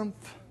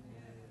triumph.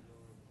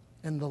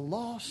 And the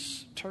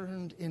loss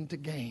turned into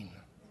gain.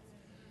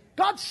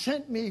 God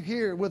sent me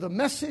here with a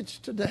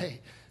message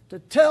today to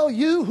tell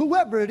you,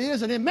 whoever it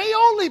is, and it may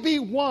only be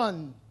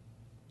one,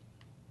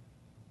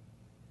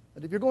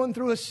 that if you're going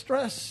through a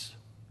stress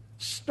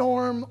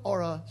storm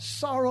or a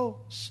sorrow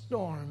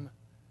storm,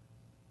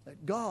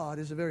 that God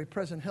is a very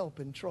present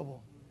help in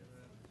trouble.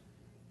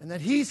 And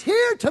that He's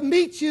here to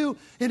meet you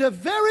in a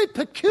very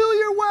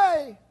peculiar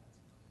way.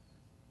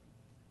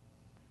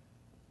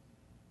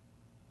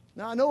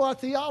 Now, I know our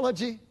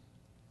theology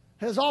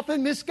has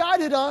often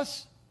misguided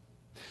us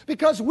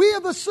because we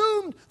have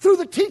assumed through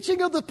the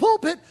teaching of the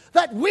pulpit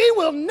that we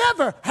will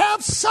never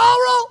have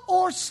sorrow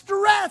or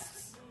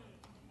stress.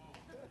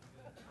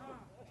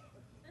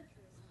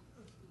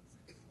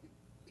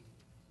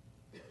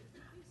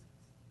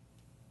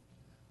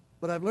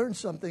 But I've learned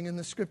something in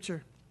the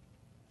Scripture.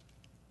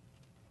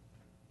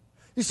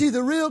 You see,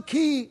 the real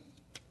key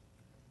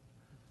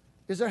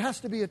is there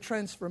has to be a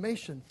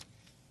transformation.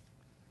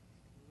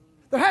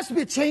 There has to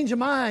be a change of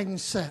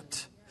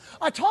mindset.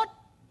 I taught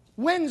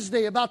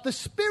Wednesday about the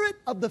spirit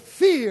of the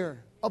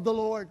fear of the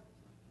Lord.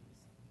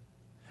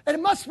 And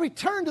it must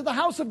return to the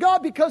house of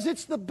God because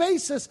it's the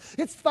basis,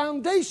 it's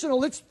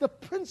foundational, it's the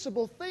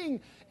principal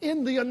thing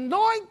in the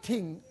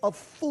anointing of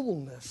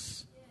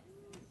fullness.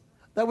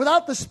 That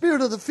without the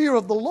spirit of the fear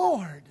of the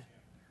Lord,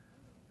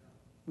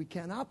 we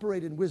can't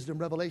operate in wisdom,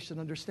 revelation,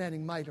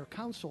 understanding, might, or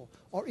counsel,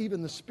 or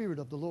even the Spirit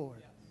of the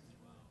Lord.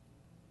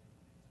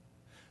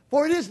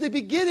 For it is the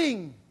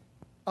beginning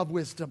of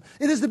wisdom.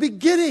 It is the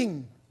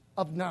beginning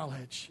of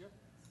knowledge.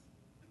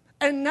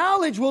 And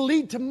knowledge will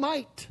lead to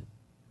might.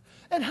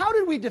 And how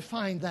did we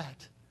define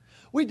that?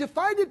 We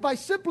defined it by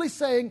simply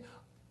saying,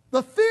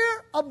 the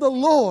fear of the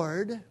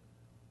Lord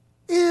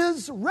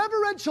is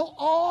reverential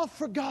awe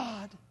for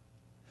God.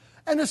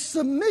 And a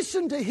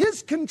submission to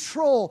His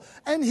control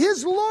and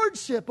His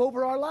lordship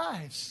over our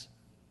lives.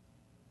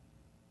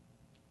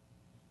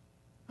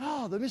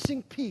 Oh, the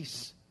missing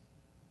piece.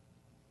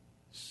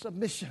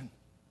 Submission.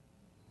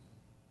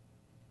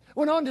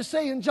 Went on to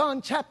say in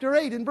John chapter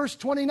 8 and verse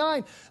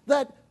 29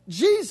 that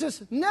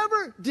Jesus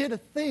never did a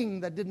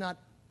thing that did not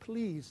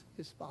please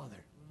His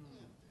Father.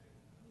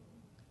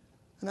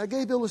 And I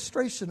gave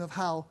illustration of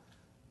how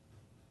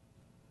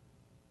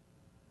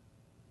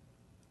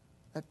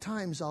at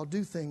times I'll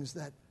do things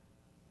that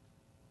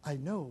I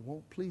know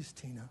won't please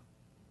Tina,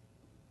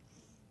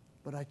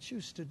 but I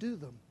choose to do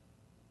them.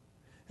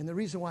 And the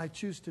reason why I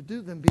choose to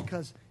do them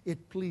because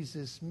it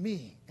pleases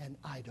me and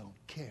I don't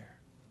care.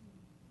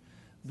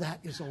 That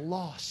is a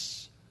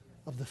loss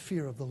of the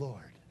fear of the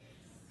Lord.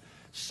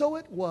 So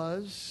it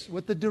was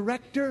with the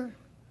director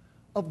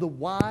of the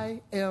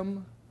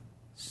YMCA.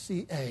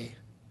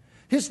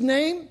 His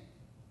name,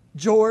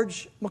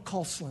 George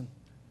McCausland.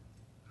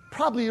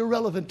 Probably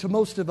irrelevant to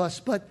most of us,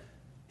 but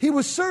he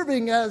was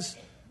serving as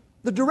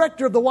the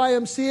director of the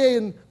YMCA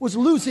and was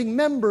losing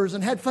members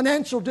and had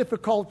financial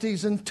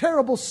difficulties and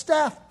terrible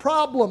staff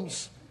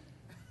problems.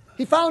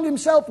 He found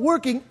himself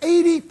working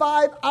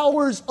 85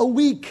 hours a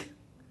week.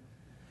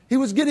 He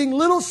was getting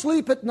little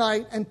sleep at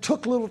night and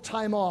took little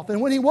time off.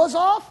 And when he was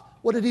off,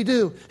 what did he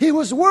do? He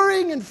was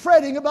worrying and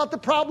fretting about the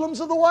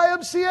problems of the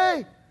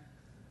YMCA.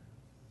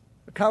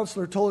 The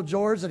counselor told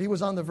George that he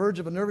was on the verge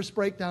of a nervous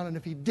breakdown, and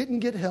if he didn't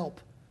get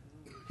help,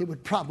 it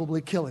would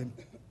probably kill him.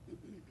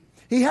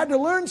 He had to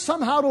learn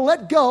somehow to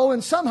let go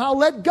and somehow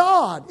let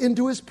God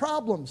into his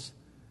problems.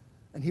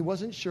 And he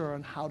wasn't sure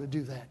on how to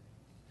do that.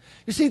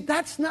 You see,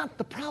 that's not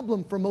the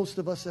problem for most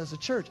of us as a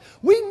church.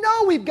 We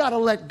know we've got to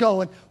let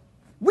go and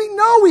we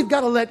know we've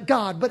got to let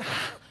God, but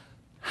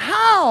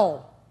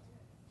how?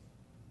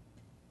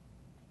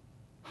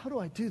 How do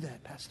I do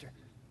that, Pastor?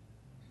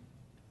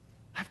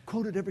 I've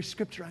quoted every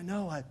scripture I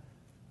know. I've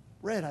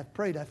read, I've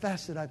prayed, I've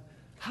fasted.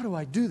 How do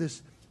I do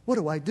this? What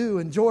do I do?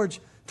 And George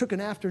took an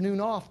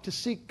afternoon off to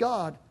seek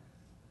God.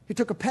 He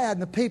took a pad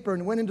and a paper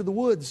and went into the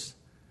woods.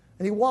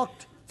 And he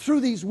walked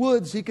through these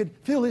woods. He could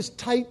feel his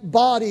tight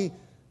body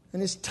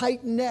and his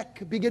tight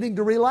neck beginning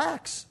to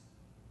relax.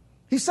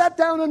 He sat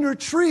down under a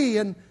tree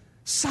and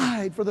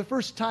sighed for the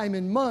first time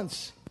in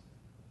months.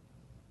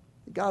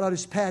 He got out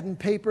his pad and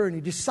paper and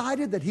he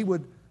decided that he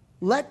would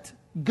let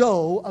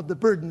go of the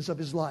burdens of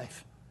his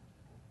life.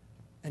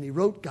 And he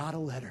wrote God a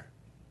letter.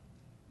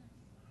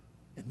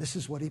 And this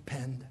is what he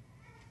penned.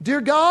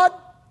 Dear God,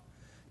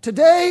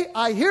 today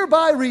I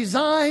hereby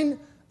resign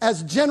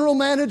as general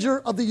manager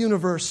of the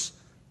universe.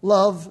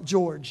 Love,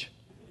 George.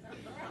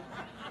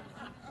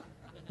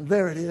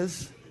 There it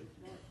is.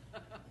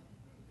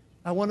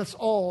 I want us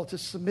all to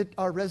submit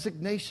our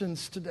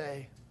resignations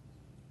today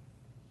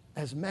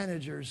as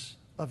managers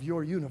of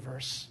your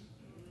universe.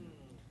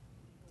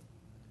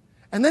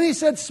 And then he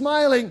said,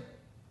 smiling,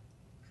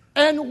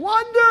 and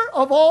wonder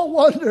of all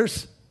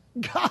wonders,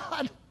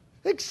 God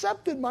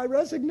accepted my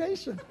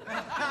resignation.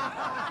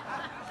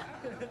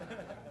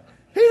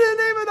 He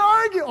didn't even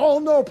argue. Oh,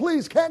 no,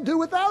 please, can't do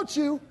without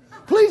you.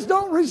 Please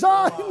don't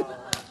resign.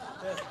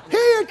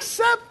 He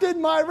accepted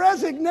my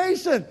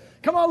resignation.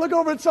 Come on, look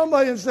over at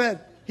somebody and say,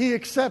 he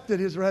accepted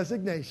his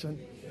resignation.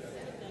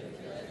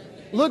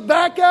 Look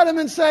back at him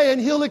and say, and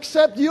he'll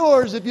accept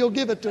yours if you'll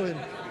give it to him.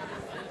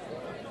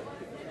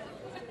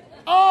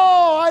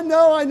 Oh, I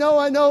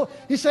know.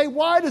 You say,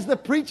 why does the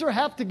preacher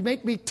have to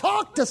make me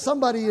talk to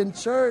somebody in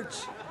church?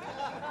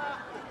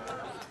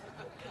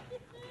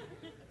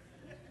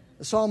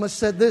 The psalmist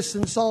said this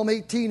in Psalm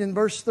 18 in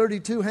verse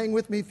 32. Hang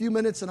with me a few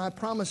minutes and I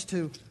promise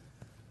to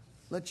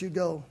let you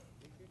go.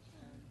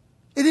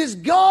 It is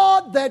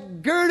God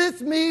that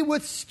girdeth me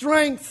with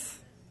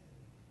strength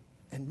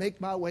and make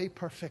my way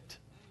perfect.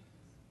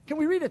 Can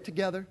we read it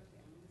together?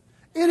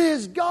 It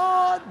is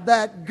God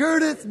that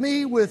girdeth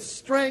me with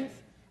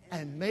strength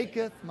and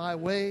maketh my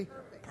way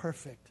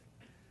perfect.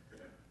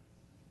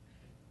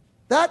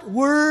 That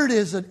word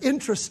is an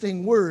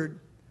interesting word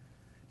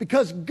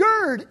because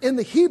gird in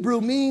the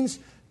Hebrew means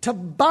to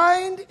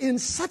bind in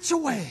such a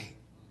way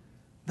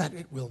that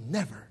it will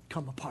never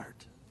come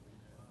apart.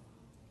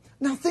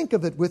 Now think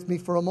of it with me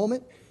for a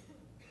moment.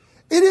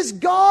 It is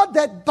God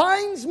that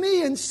binds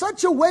me in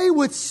such a way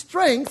with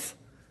strength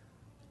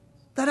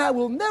that I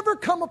will never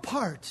come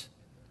apart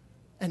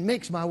and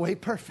makes my way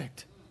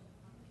perfect.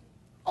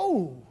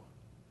 Oh,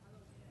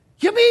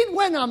 you mean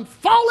when I'm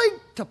falling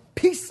to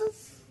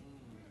pieces?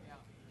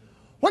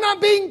 When I'm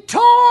being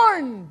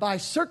torn by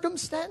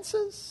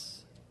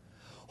circumstances?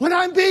 When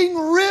I'm being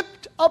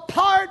ripped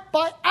apart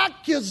by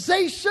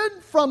accusation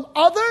from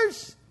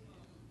others?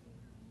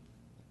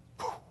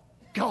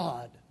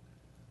 God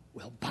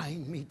will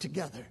bind me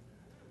together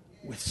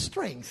with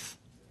strength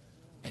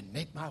and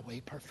make my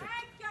way perfect.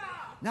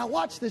 Now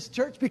watch this,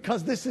 church,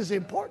 because this is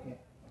important.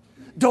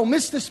 Don't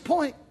miss this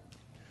point.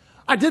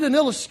 I did an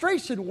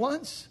illustration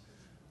once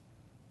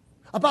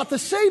about the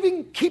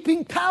saving,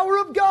 keeping power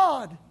of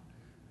God.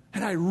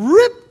 And I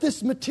ripped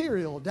this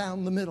material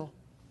down the middle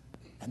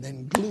and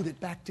then glued it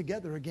back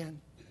together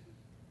again.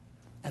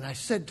 And I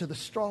said to the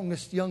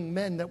strongest young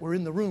men that were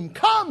in the room,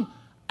 come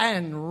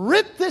and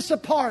rip this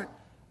apart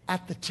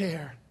at the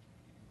tear.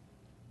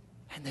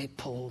 And they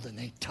pulled and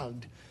they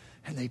tugged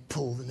and they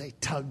pulled and they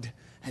tugged.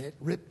 And it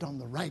ripped on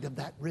the right of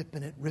that rip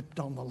and it ripped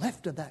on the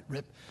left of that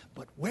rip.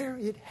 But where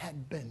it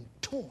had been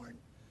torn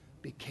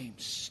became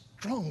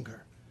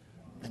stronger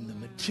than the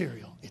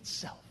material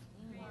itself.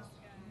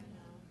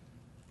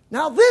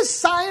 Now this,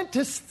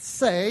 scientists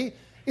say,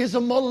 is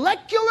a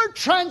molecular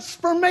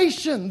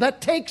transformation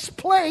that takes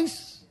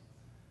place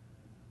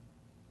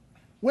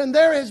when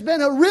there has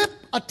been a rip,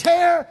 a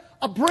tear,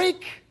 a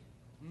break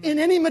in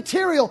any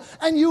material,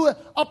 and you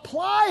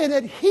apply an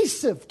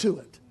adhesive to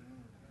it.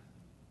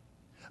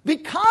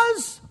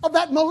 Because of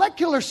that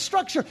molecular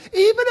structure,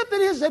 even if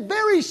it is a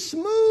very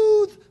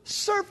smooth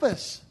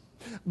surface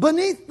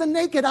beneath the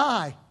naked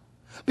eye,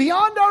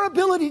 beyond our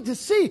ability to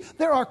see,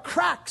 there are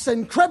cracks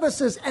and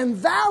crevices and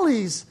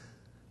valleys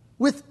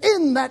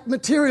within that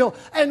material.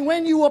 And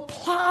when you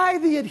apply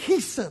the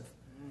adhesive,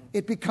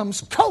 it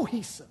becomes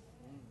cohesive.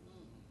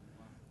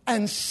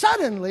 And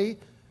suddenly,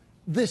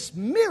 this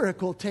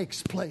miracle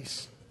takes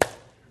place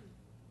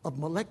of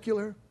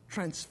molecular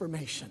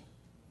transformation.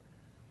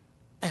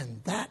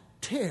 And that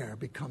tear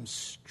becomes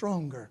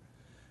stronger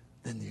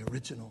than the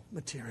original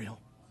material.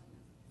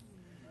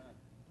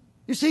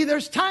 You see,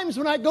 there's times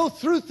when I go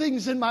through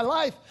things in my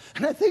life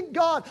and I think,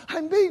 God,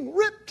 I'm being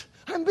ripped.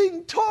 I'm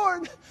being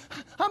torn.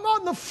 I'm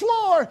on the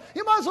floor.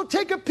 You might as well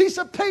take a piece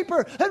of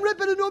paper and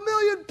rip it into a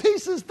million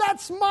pieces.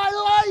 That's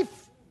my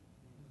life.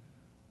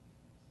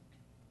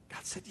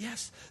 God said,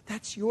 yes,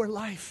 that's your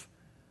life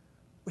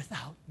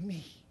without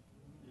me.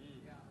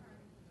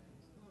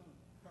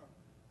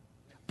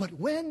 But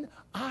when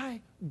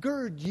I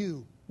gird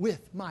you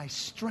with my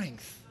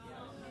strength,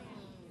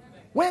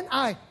 when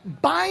I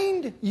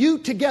bind you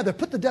together,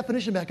 put the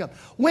definition back up.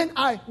 When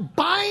I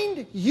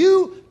bind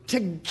you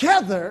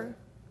together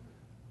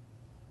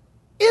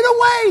in a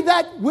way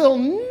that will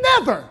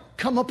never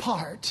come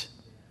apart,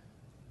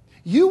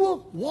 you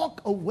will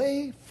walk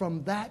away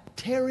from that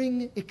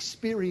tearing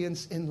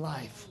experience in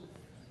life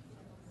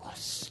a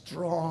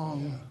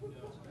strong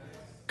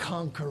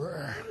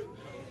conqueror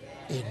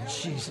in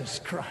Jesus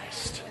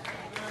Christ.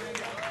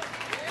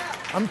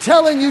 I'm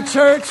telling you,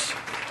 church,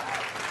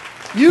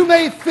 you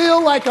may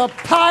feel like a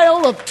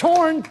pile of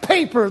torn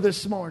paper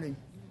this morning.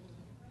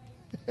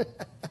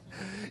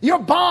 Your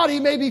body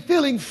may be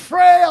feeling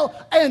frail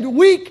and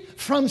weak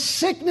from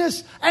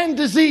sickness and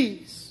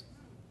disease.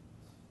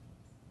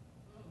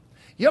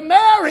 Your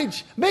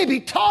marriage may be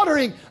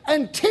tottering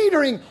and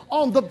teetering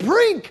on the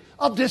brink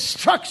of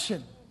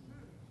destruction.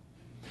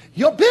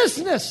 Your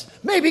business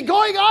may be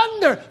going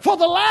under for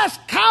the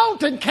last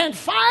count and can't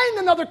find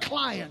another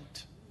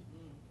client.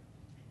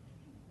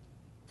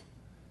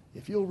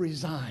 If you'll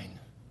resign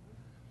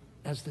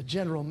as the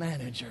general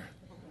manager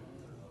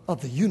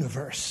of the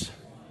universe,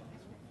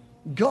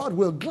 God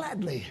will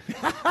gladly,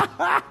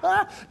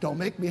 don't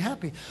make me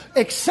happy,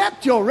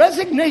 accept your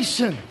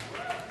resignation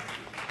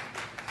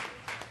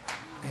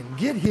and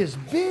get his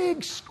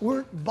big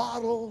squirt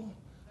bottle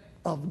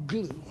of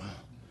glue,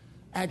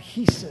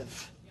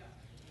 adhesive,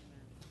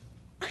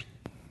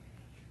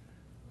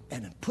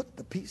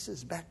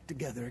 pieces back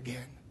together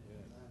again.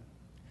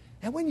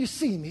 And when you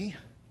see me,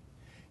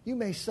 you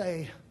may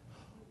say,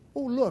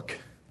 oh, look,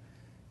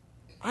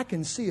 I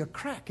can see a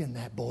crack in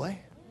that boy.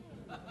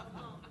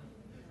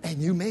 And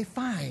you may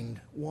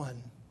find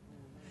one.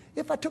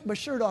 If I took my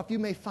shirt off, you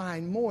may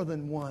find more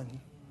than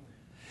one.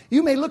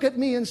 You may look at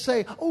me and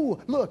say,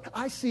 oh, look,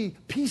 I see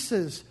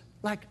pieces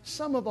like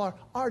some of our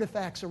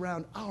artifacts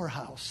around our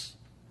house.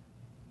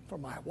 For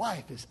my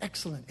wife is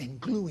excellent in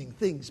gluing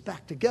things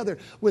back together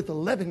with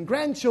 11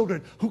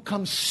 grandchildren who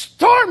come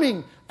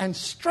storming and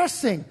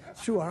stressing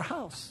through our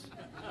house.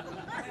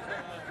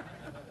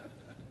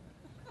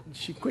 And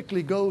she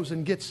quickly goes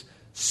and gets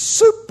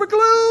super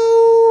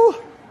glue.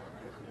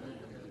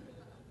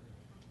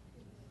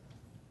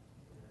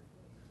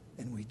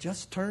 And we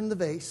just turn the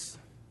vase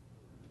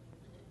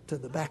to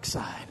the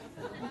backside.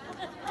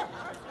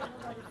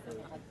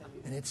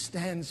 And it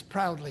stands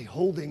proudly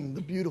holding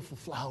the beautiful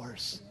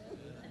flowers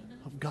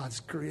of God's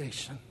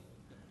creation.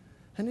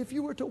 And if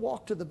you were to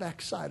walk to the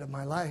backside of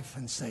my life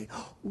and say,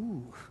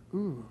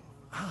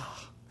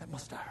 that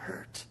must have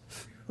hurt.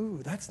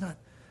 That's not,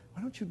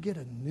 why don't you get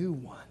a new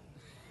one?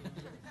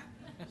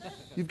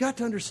 You've got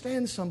to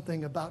understand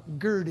something about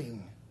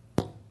girding.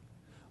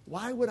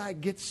 Why would I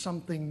get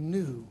something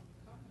new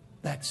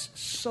that's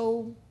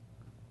so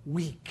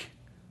weak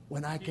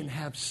when I can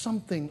have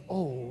something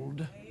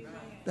old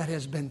that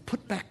has been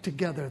put back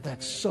together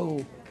that's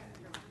so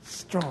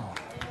strong?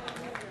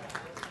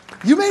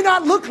 You may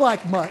not look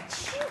like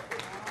much.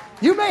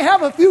 You may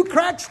have a few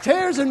cracks,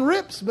 tears, and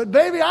rips, but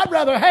baby, I'd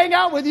rather hang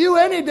out with you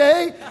any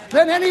day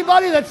than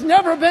anybody that's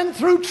never been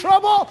through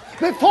trouble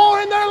before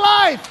in their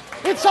life.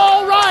 It's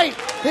all right.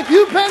 If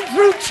you've been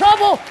through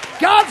trouble,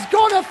 God's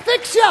going to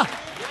fix you.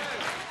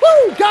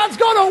 Woo! God's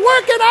going to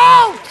work it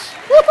out.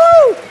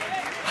 Woo-hoo!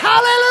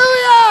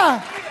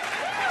 Hallelujah!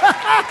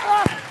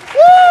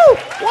 Woo!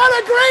 What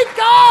a great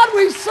God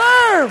we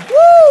serve!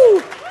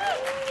 Woo!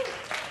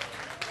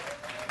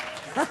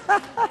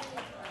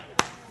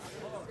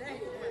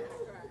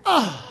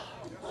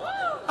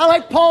 I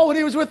like Paul when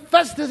he was with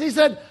Festus. He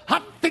said,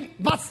 I think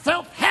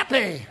myself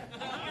happy.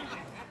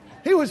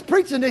 He was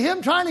preaching to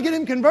him, trying to get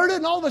him converted,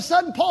 and all of a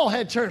sudden Paul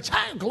had church.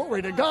 Hi,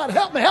 glory to God.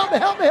 Help me, help me,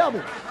 help me, help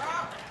me.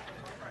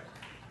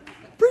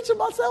 Preaching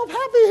myself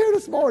happy here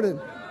this morning.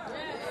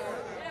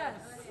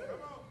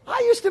 I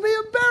used to be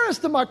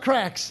embarrassed of my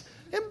cracks,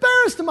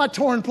 embarrassed of my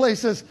torn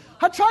places.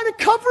 I tried to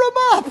cover them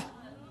up.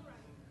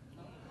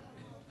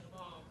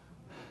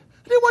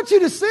 I didn't want you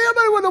to see them.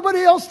 I didn't want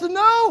nobody else to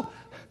know.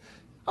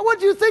 I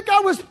want you to think I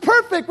was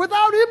perfect,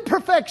 without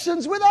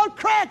imperfections, without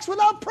cracks,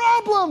 without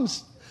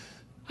problems.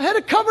 I had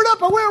it covered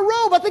up. I wear a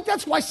robe. I think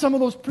that's why some of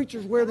those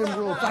preachers wear them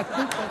robes. I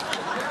think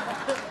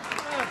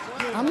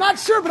that's, I'm not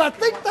sure, but I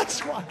think that's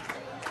why.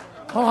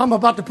 Oh, I'm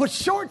about to put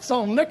shorts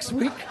on next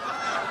week.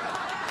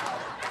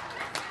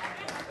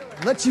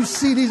 Let you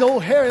see these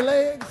old hairy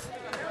legs.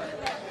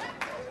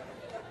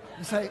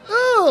 You say,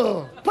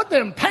 ooh, put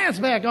them pants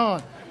back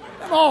on.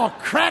 I'm all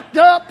cracked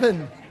up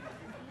and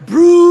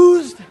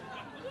bruised.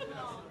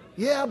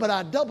 Yeah, but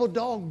I double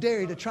dog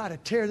dare you to try to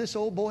tear this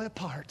old boy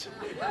apart.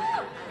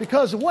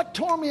 Because what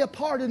tore me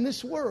apart in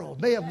this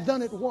world may have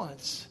done it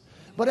once.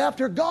 But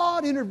after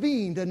God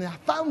intervened and I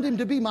found him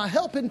to be my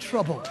help in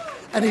trouble,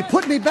 and he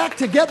put me back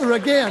together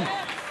again,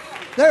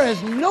 there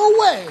is no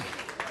way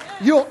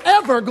you're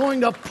ever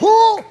going to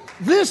pull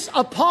this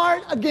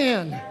apart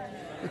again.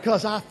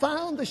 Because I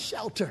found the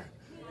shelter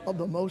of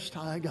the Most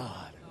High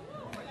God.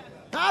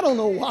 I don't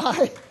know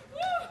why.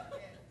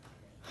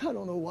 I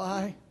don't know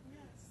why.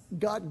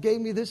 God gave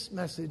me this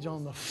message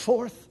on the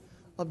 4th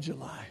of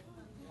July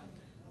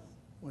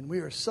when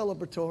we were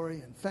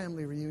celebratory and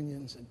family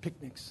reunions and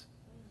picnics.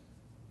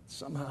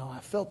 Somehow I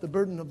felt the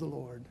burden of the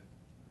Lord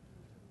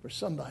for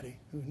somebody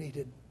who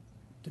needed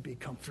to be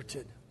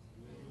comforted.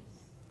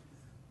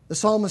 The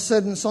psalmist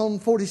said in Psalm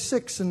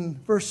 46 and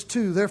verse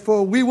 2,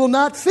 therefore we will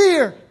not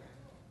fear,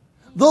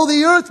 though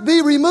the earth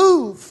be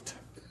removed,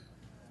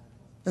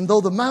 and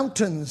though the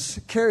mountains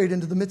carried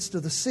into the midst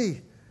of the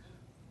sea.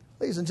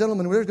 Ladies and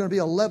gentlemen, there's going to be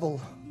a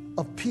level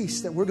of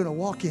peace that we're going to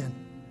walk in.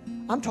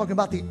 I'm talking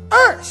about the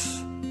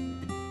earth.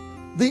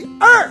 The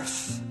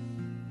earth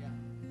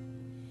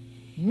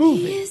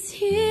moving. He is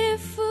here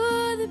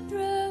for the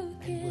broken.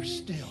 And we're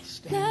still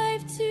standing.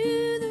 Life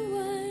to the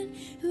one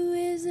who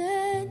is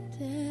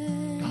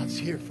undone. God's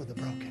here for the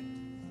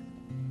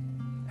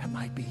broken. That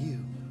might be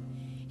you.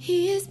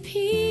 He is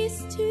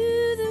peace to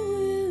the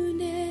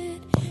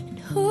wounded and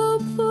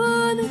hope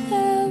for the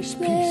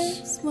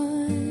helpless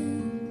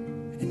one.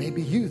 It may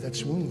be you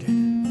that's wounded.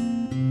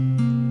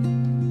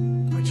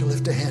 Why don't you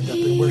lift a hand up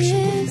and worship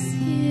with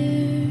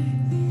me?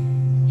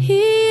 He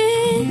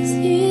is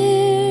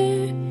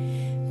here.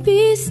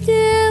 Be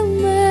still,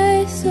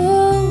 my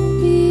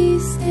soul, be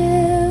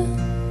still.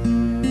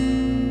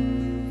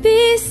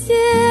 Be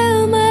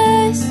still,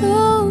 my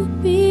soul,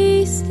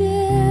 be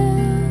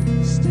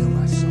still. Still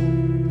my soul.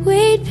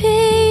 Wait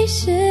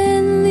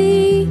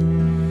patiently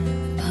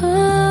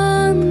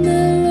upon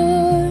the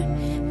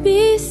Lord.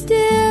 Be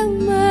still,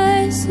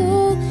 my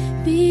soul,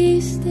 be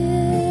still.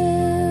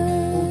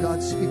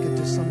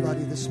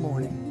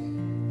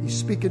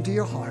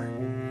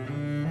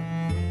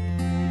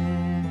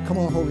 Come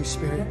on, Holy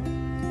Spirit.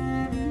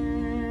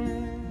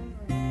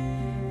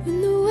 When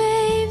the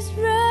waves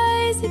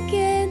rise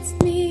against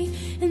me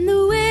and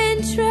the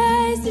wind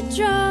tries to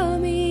draw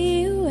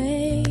me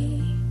away,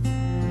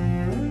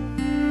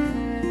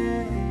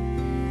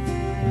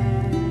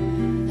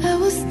 I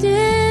will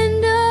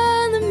stand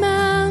on the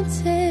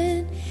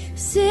mountain,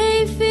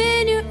 safe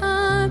in your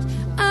arms.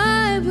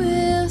 I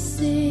will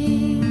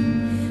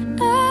sing,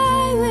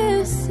 I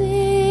will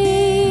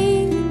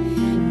sing.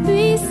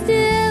 Be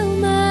still,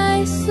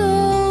 my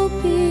soul,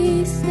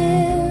 be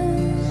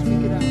still.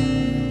 Speak it out.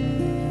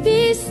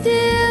 Be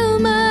still,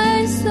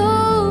 my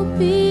soul,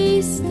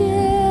 be still.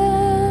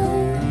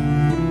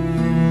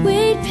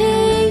 Wait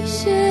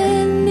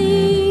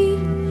patiently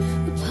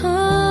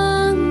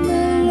upon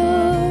the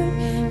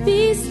Lord.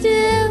 Be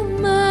still,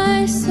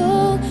 my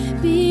soul,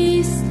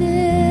 be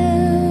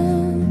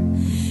still.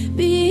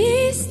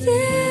 Be still.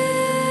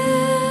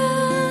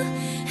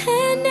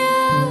 And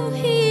now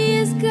He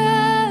is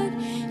God.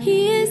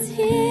 He is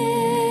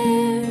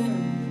here.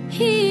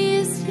 He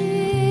is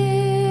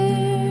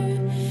here.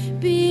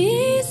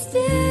 Be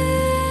still.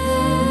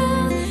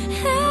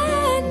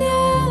 And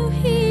now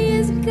He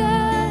is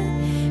God.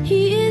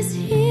 He is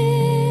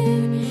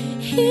here.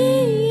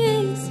 He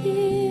is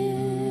here.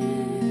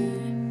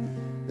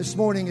 This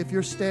morning, if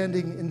you're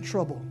standing in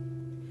trouble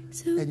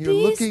So and you're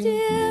be looking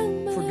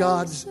still, for my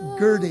God's soul,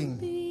 girding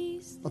be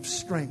still. of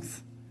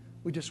strength,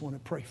 we just want to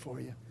pray for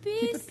you. Be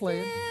Keep it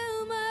playing.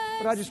 still, my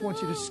But I just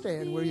want you to soul,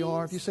 stand where you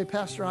are. If you say,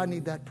 Pastor, I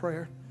need that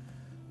prayer.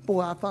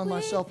 Boy, I found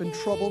myself in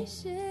trouble,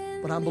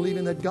 but I'm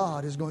believing that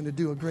God is going to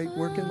do a great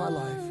work in my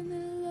life.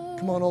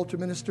 Come on, altar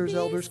ministers,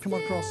 elders, come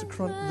across the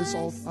front of this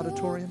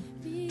auditorium.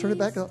 Turn it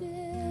back up.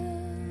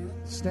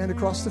 Stand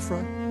across the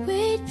front.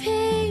 Wait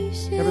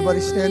patiently Everybody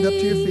stand up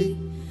to your feet.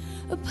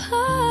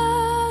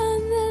 upon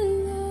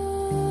the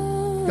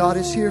Lord. God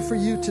is here for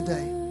you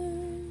today.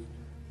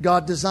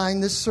 God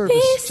designed this service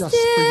Be just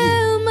for you.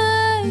 still,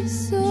 my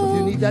So soul. if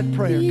you need that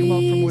prayer, come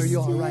up from where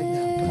you are right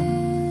now. Come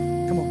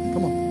on. Come on.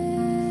 Come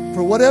on.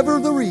 For whatever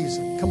the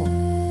reason, come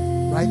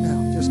on. Right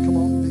now. Just come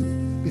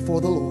on before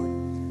the Lord.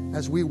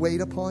 As we wait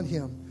upon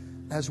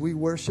Him, as we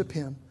worship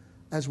Him,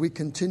 as we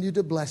continue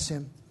to bless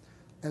Him,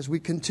 as we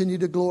continue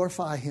to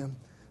glorify Him.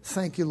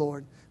 Thank you,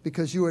 Lord,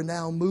 because you are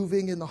now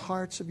moving in the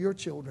hearts of your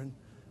children,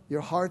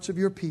 your hearts of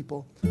your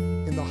people,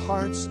 in the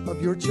hearts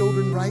of your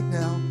children right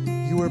now.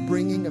 You are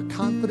bringing a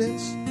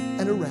confidence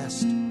and a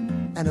rest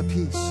and a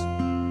peace.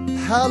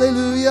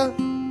 Hallelujah.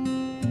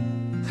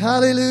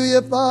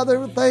 Hallelujah,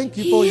 Father. Thank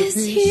you for He your is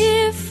peace.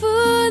 here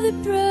for the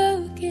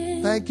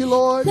broken. Thank you,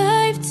 Lord.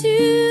 Life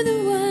to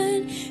the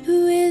one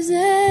who is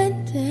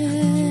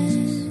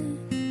undone.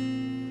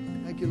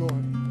 Thank you,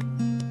 Lord.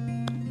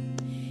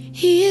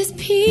 He is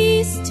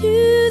peace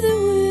to the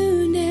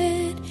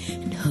wounded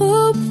and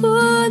hope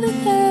for the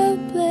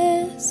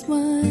helpless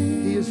one.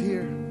 He is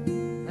here.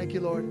 Thank you,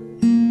 Lord.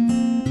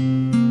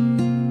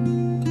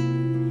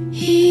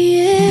 He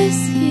is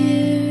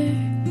here.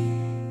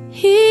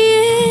 He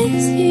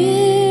is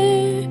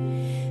here.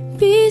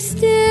 Be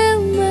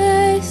still,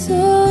 my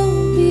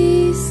soul,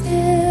 be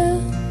still.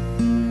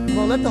 Come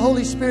on, let the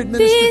Holy Spirit Be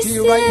minister to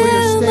you right where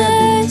you're still, my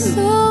standing, too.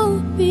 soul,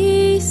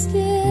 be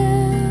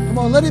still. Come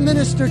on, let Him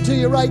minister to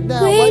you right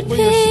now, Wait right where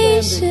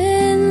you're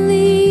standing.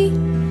 patiently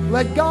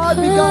Let God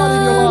be God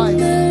in your on life.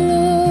 the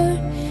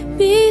Lord.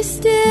 Be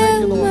still,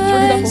 Thank you, Lord.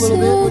 Turn it my up a little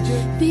bit, soul, would you?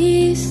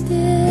 be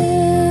still.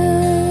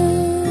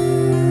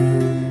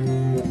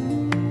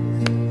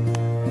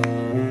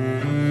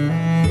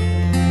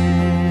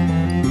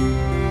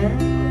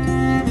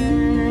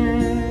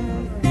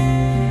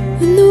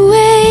 When the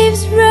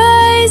waves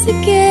rise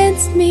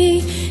against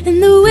me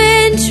and the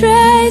wind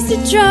tries to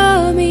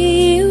draw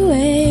me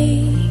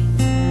away,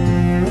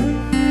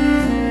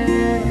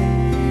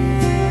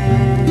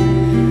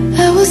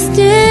 I will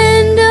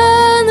stand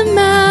on the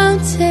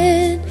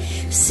mountain,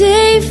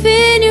 safe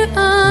in your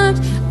arms.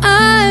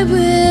 I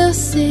will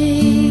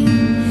sing,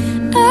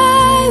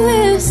 I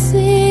will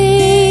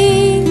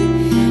sing.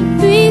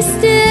 Be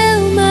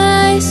still,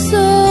 my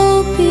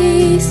soul,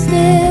 be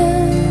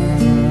still.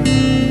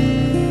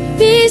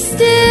 Be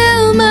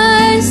still,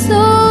 my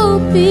soul,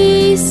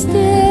 be still.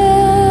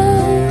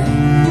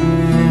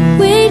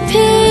 Wait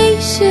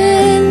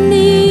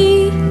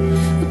patiently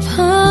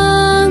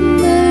upon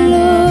the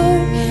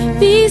Lord.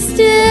 Be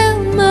still,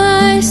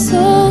 my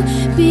soul,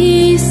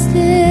 be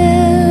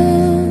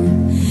still.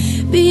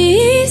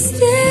 Be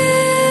still.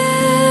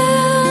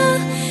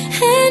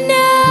 And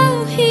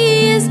now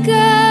He is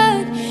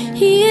God.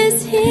 He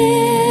is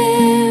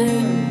here.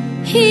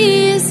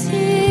 He is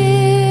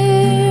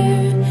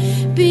here.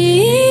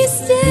 Be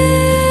still.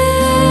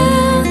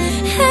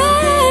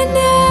 And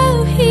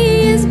now He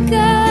is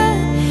God.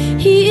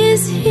 He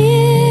is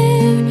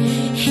here.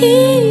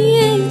 He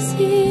is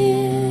here.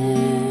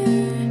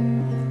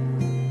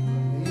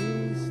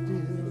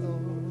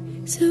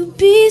 So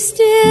be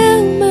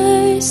still,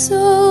 my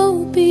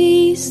soul,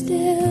 be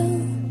still.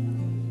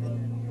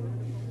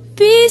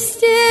 Be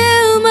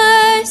still,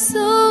 my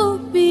soul,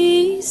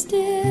 be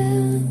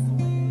still.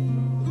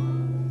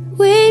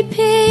 Wait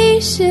patiently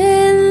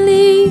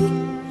patiently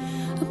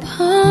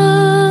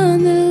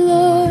upon the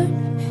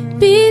Lord.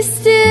 Be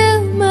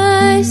still,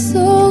 my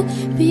soul,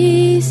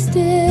 be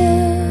still.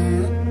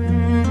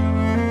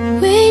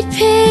 Wait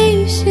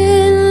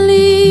patiently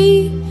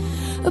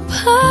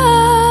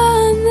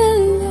upon the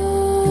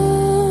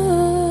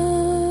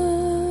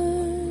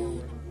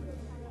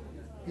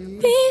Lord.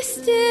 Be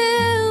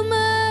still,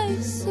 my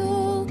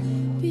soul,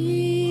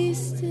 be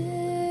still.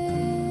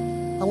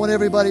 I want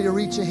everybody to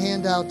reach a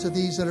hand out to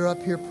these that are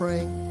up here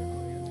praying.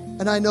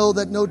 And I know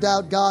that no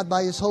doubt God,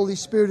 by His Holy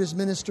Spirit, is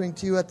ministering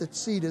to you at the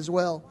seat as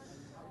well.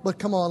 But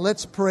come on,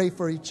 let's pray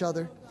for each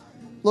other.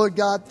 Lord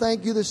God,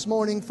 thank you this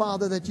morning,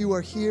 Father, that you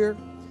are here.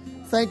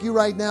 Thank you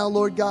right now,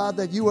 Lord God,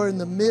 that you are in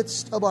the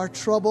midst of our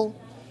trouble,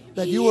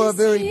 that you are a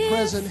very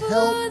present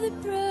help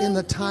in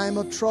the time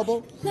of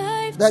trouble,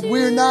 that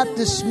we are not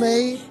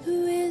dismayed,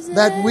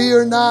 that we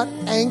are not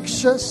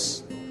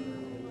anxious,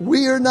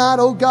 we are not,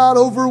 oh God,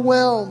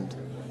 overwhelmed.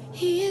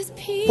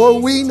 For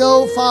we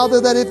know,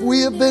 Father, that if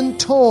we have been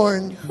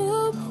torn,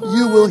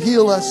 you will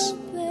heal us.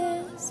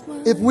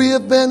 If we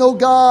have been, oh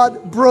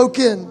God,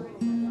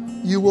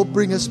 broken, you will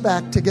bring us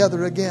back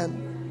together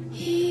again.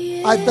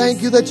 I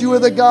thank you that you are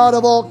the God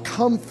of all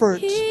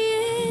comfort.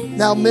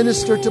 Now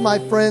minister to my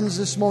friends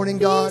this morning,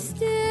 God.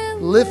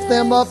 Lift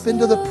them up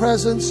into the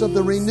presence of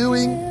the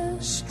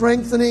renewing,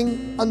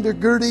 strengthening,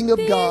 undergirding of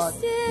God.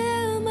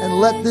 And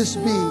let this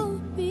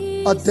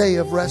be a day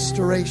of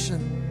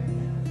restoration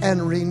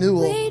and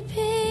renewal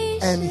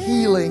and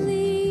healing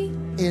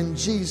in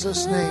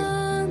Jesus'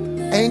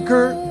 name.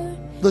 Anchor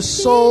the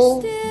soul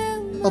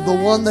of the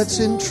one that's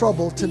in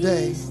trouble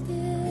today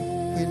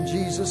in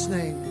Jesus'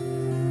 name.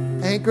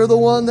 Anchor the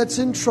one that's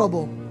in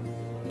trouble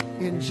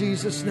in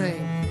Jesus'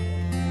 name.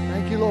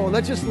 Thank you, Lord.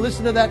 Let's just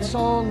listen to that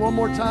song one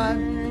more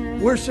time.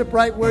 Worship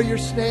right where you're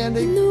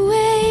standing.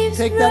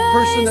 Take that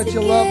person that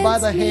you love by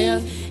the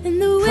hand.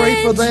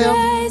 Pray for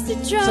them.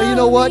 Say, you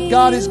know what?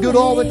 God is good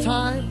all the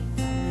time.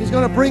 He's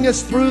going to bring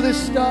us through this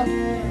stuff.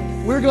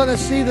 We're going to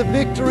see the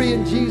victory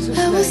in Jesus'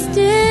 name. I will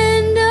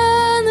stand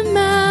on the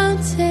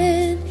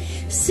mountain,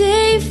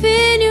 safe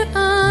in your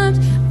arms.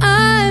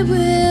 I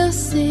will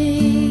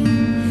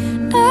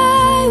sing.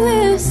 I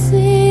will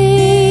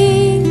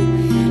sing.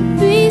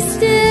 Be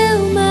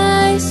still,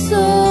 my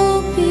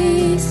soul,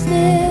 be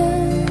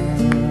still.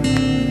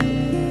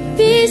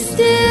 Be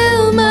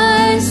still,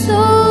 my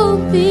soul,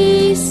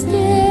 be still.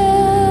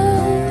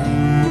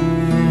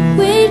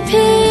 Wait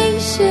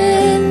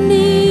patiently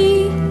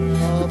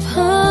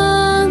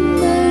upon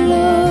the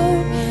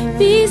Lord.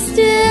 Be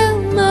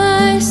still,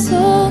 my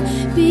soul,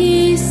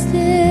 be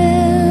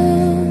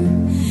still.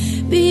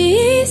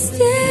 Be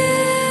still.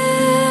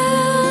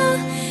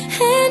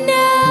 And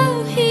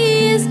now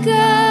He is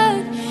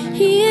God.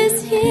 He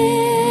is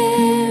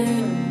here.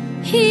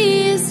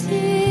 He is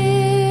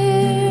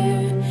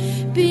here.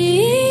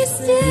 Be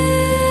still.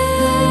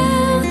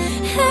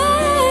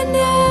 And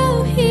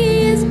now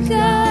He is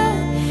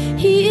God.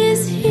 He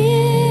is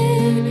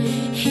here.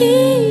 He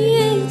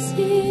is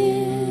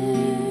here.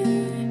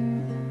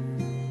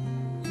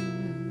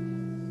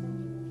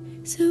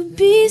 So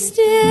be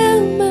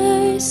still,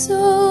 my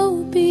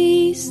soul,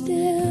 be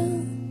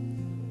still.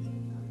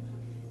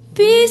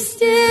 Be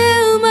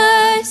still,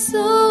 my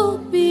soul,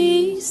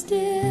 be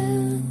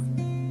still.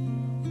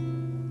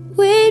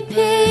 Wait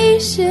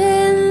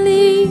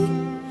patiently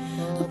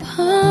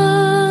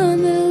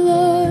upon the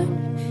Lord.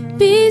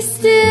 Be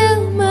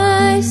still,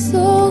 my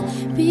soul,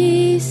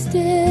 be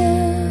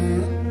still.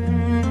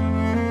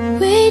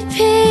 Wait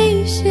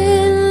patiently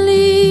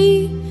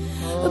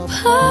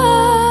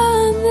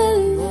upon the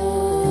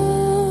Lord.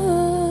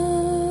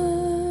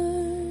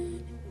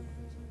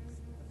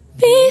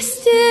 Be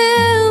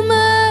still,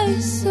 my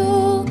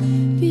soul,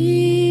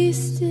 be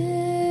still.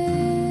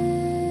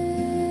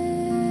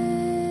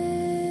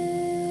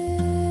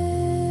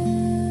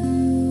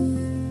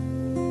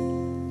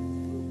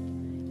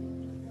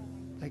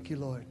 Thank you,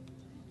 Lord.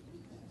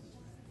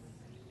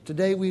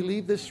 Today we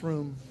leave this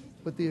room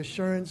with the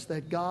assurance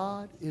that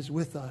God is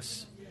with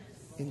us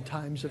in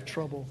times of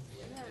trouble.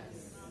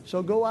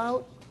 So go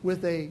out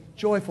with a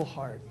joyful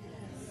heart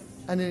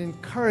and an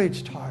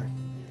encouraged heart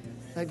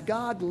that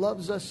God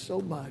loves us so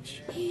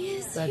much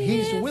that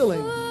He's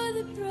willing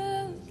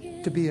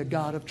to be a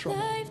God of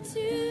trouble.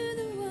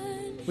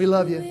 We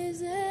love you.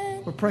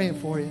 We're praying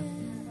for you.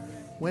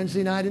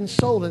 Wednesday night in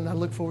Solon, I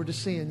look forward to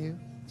seeing you.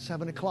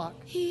 7 o'clock.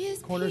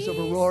 Corners of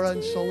Aurora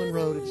and Solon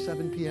Road at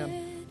 7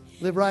 p.m.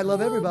 Live right,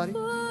 love everybody.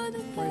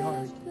 Pray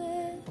hard.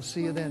 I'll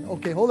see you then.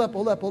 Okay, hold up.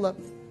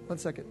 One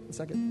second.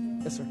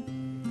 Yes, sir.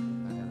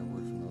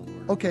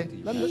 Okay,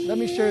 let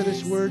me share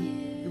this word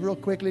real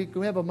quickly.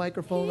 Can we have a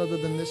microphone other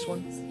than this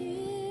one? Do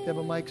you have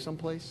a mic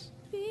someplace?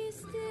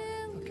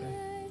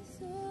 Okay.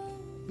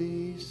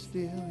 Be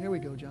still. Here we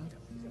go, John.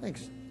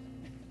 Thanks.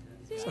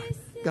 Sorry.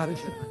 Got it.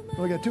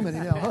 Oh, we got too many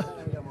now, huh?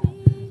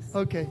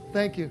 Okay,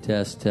 thank you.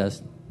 Test.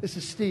 This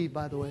is Steve,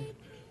 by the way.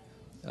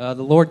 The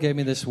Lord gave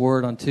me this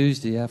word on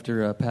Tuesday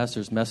after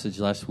Pastor's message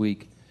last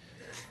week.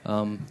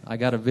 I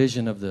got a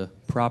vision of the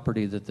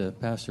property that the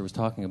pastor was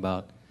talking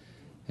about.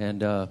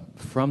 And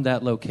from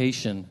that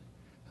location,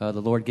 the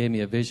Lord gave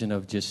me a vision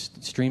of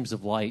just streams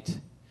of light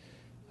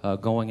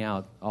going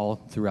out all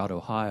throughout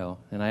Ohio.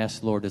 And I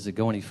asked the Lord, does it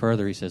go any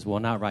further? He says, well,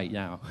 not right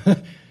now.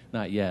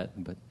 Not yet.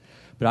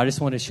 But I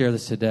just want to share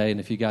this today, and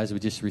if you guys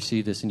would just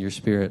receive this in your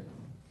spirit.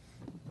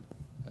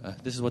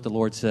 This is what the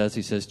Lord says.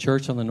 He says,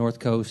 Church on the North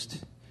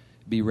Coast,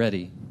 be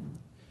ready.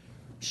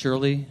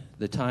 Surely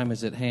the time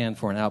is at hand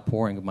for an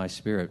outpouring of my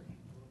Spirit.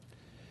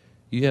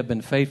 You have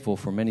been faithful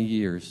for many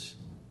years.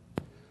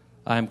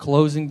 I am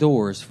closing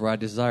doors, for I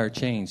desire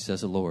change,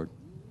 says the Lord.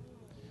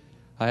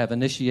 I have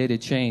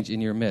initiated change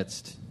in your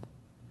midst.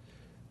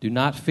 Do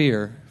not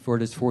fear, for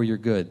it is for your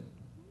good.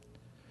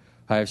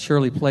 I have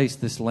surely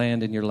placed this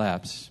land in your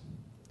laps.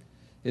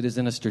 It is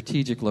in a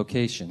strategic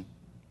location.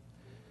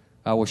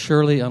 I will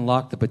surely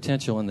unlock the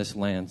potential in this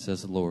land,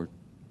 says the Lord.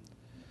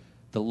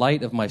 The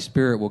light of my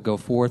Spirit will go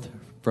forth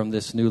from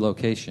this new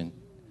location.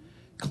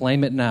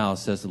 Claim it now,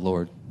 says the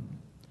Lord.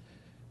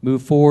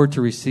 Move forward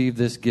to receive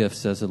this gift,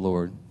 says the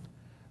Lord.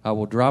 I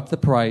will drop the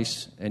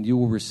price, and you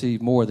will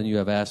receive more than you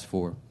have asked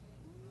for.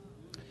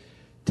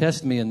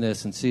 Test me in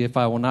this and see if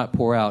I will not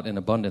pour out in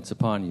abundance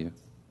upon you.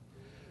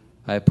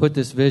 I have put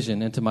this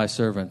vision into my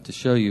servant to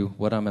show you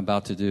what I'm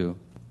about to do.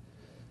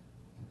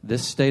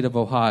 This state of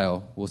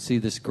Ohio will see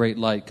this great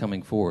light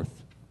coming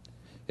forth.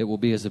 It will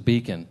be as a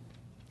beacon.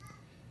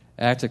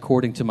 Act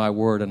according to my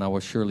word, and I will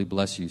surely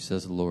bless you,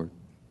 says the Lord.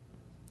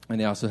 And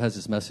he also has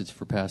this message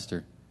for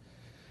Pastor.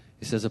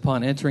 He says,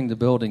 upon entering the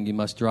building, you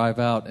must drive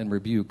out and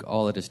rebuke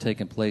all that has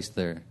taken place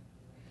there.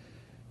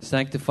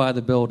 Sanctify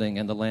the building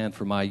and the land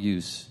for my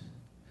use.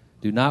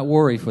 Do not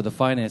worry, for the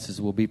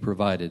finances will be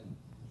provided.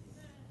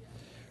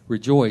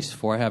 Rejoice,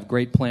 for I have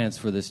great plans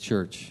for this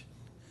church.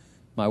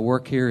 My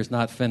work here is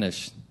not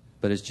finished,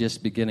 but is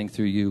just beginning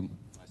through you,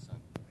 my son.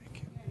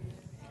 Thank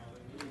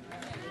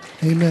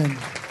you. Amen.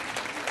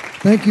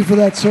 Thank you for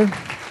that, sir.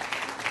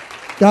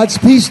 God's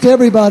peace to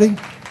everybody.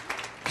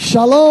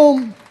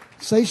 Shalom.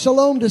 Say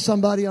shalom to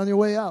somebody on your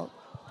way out.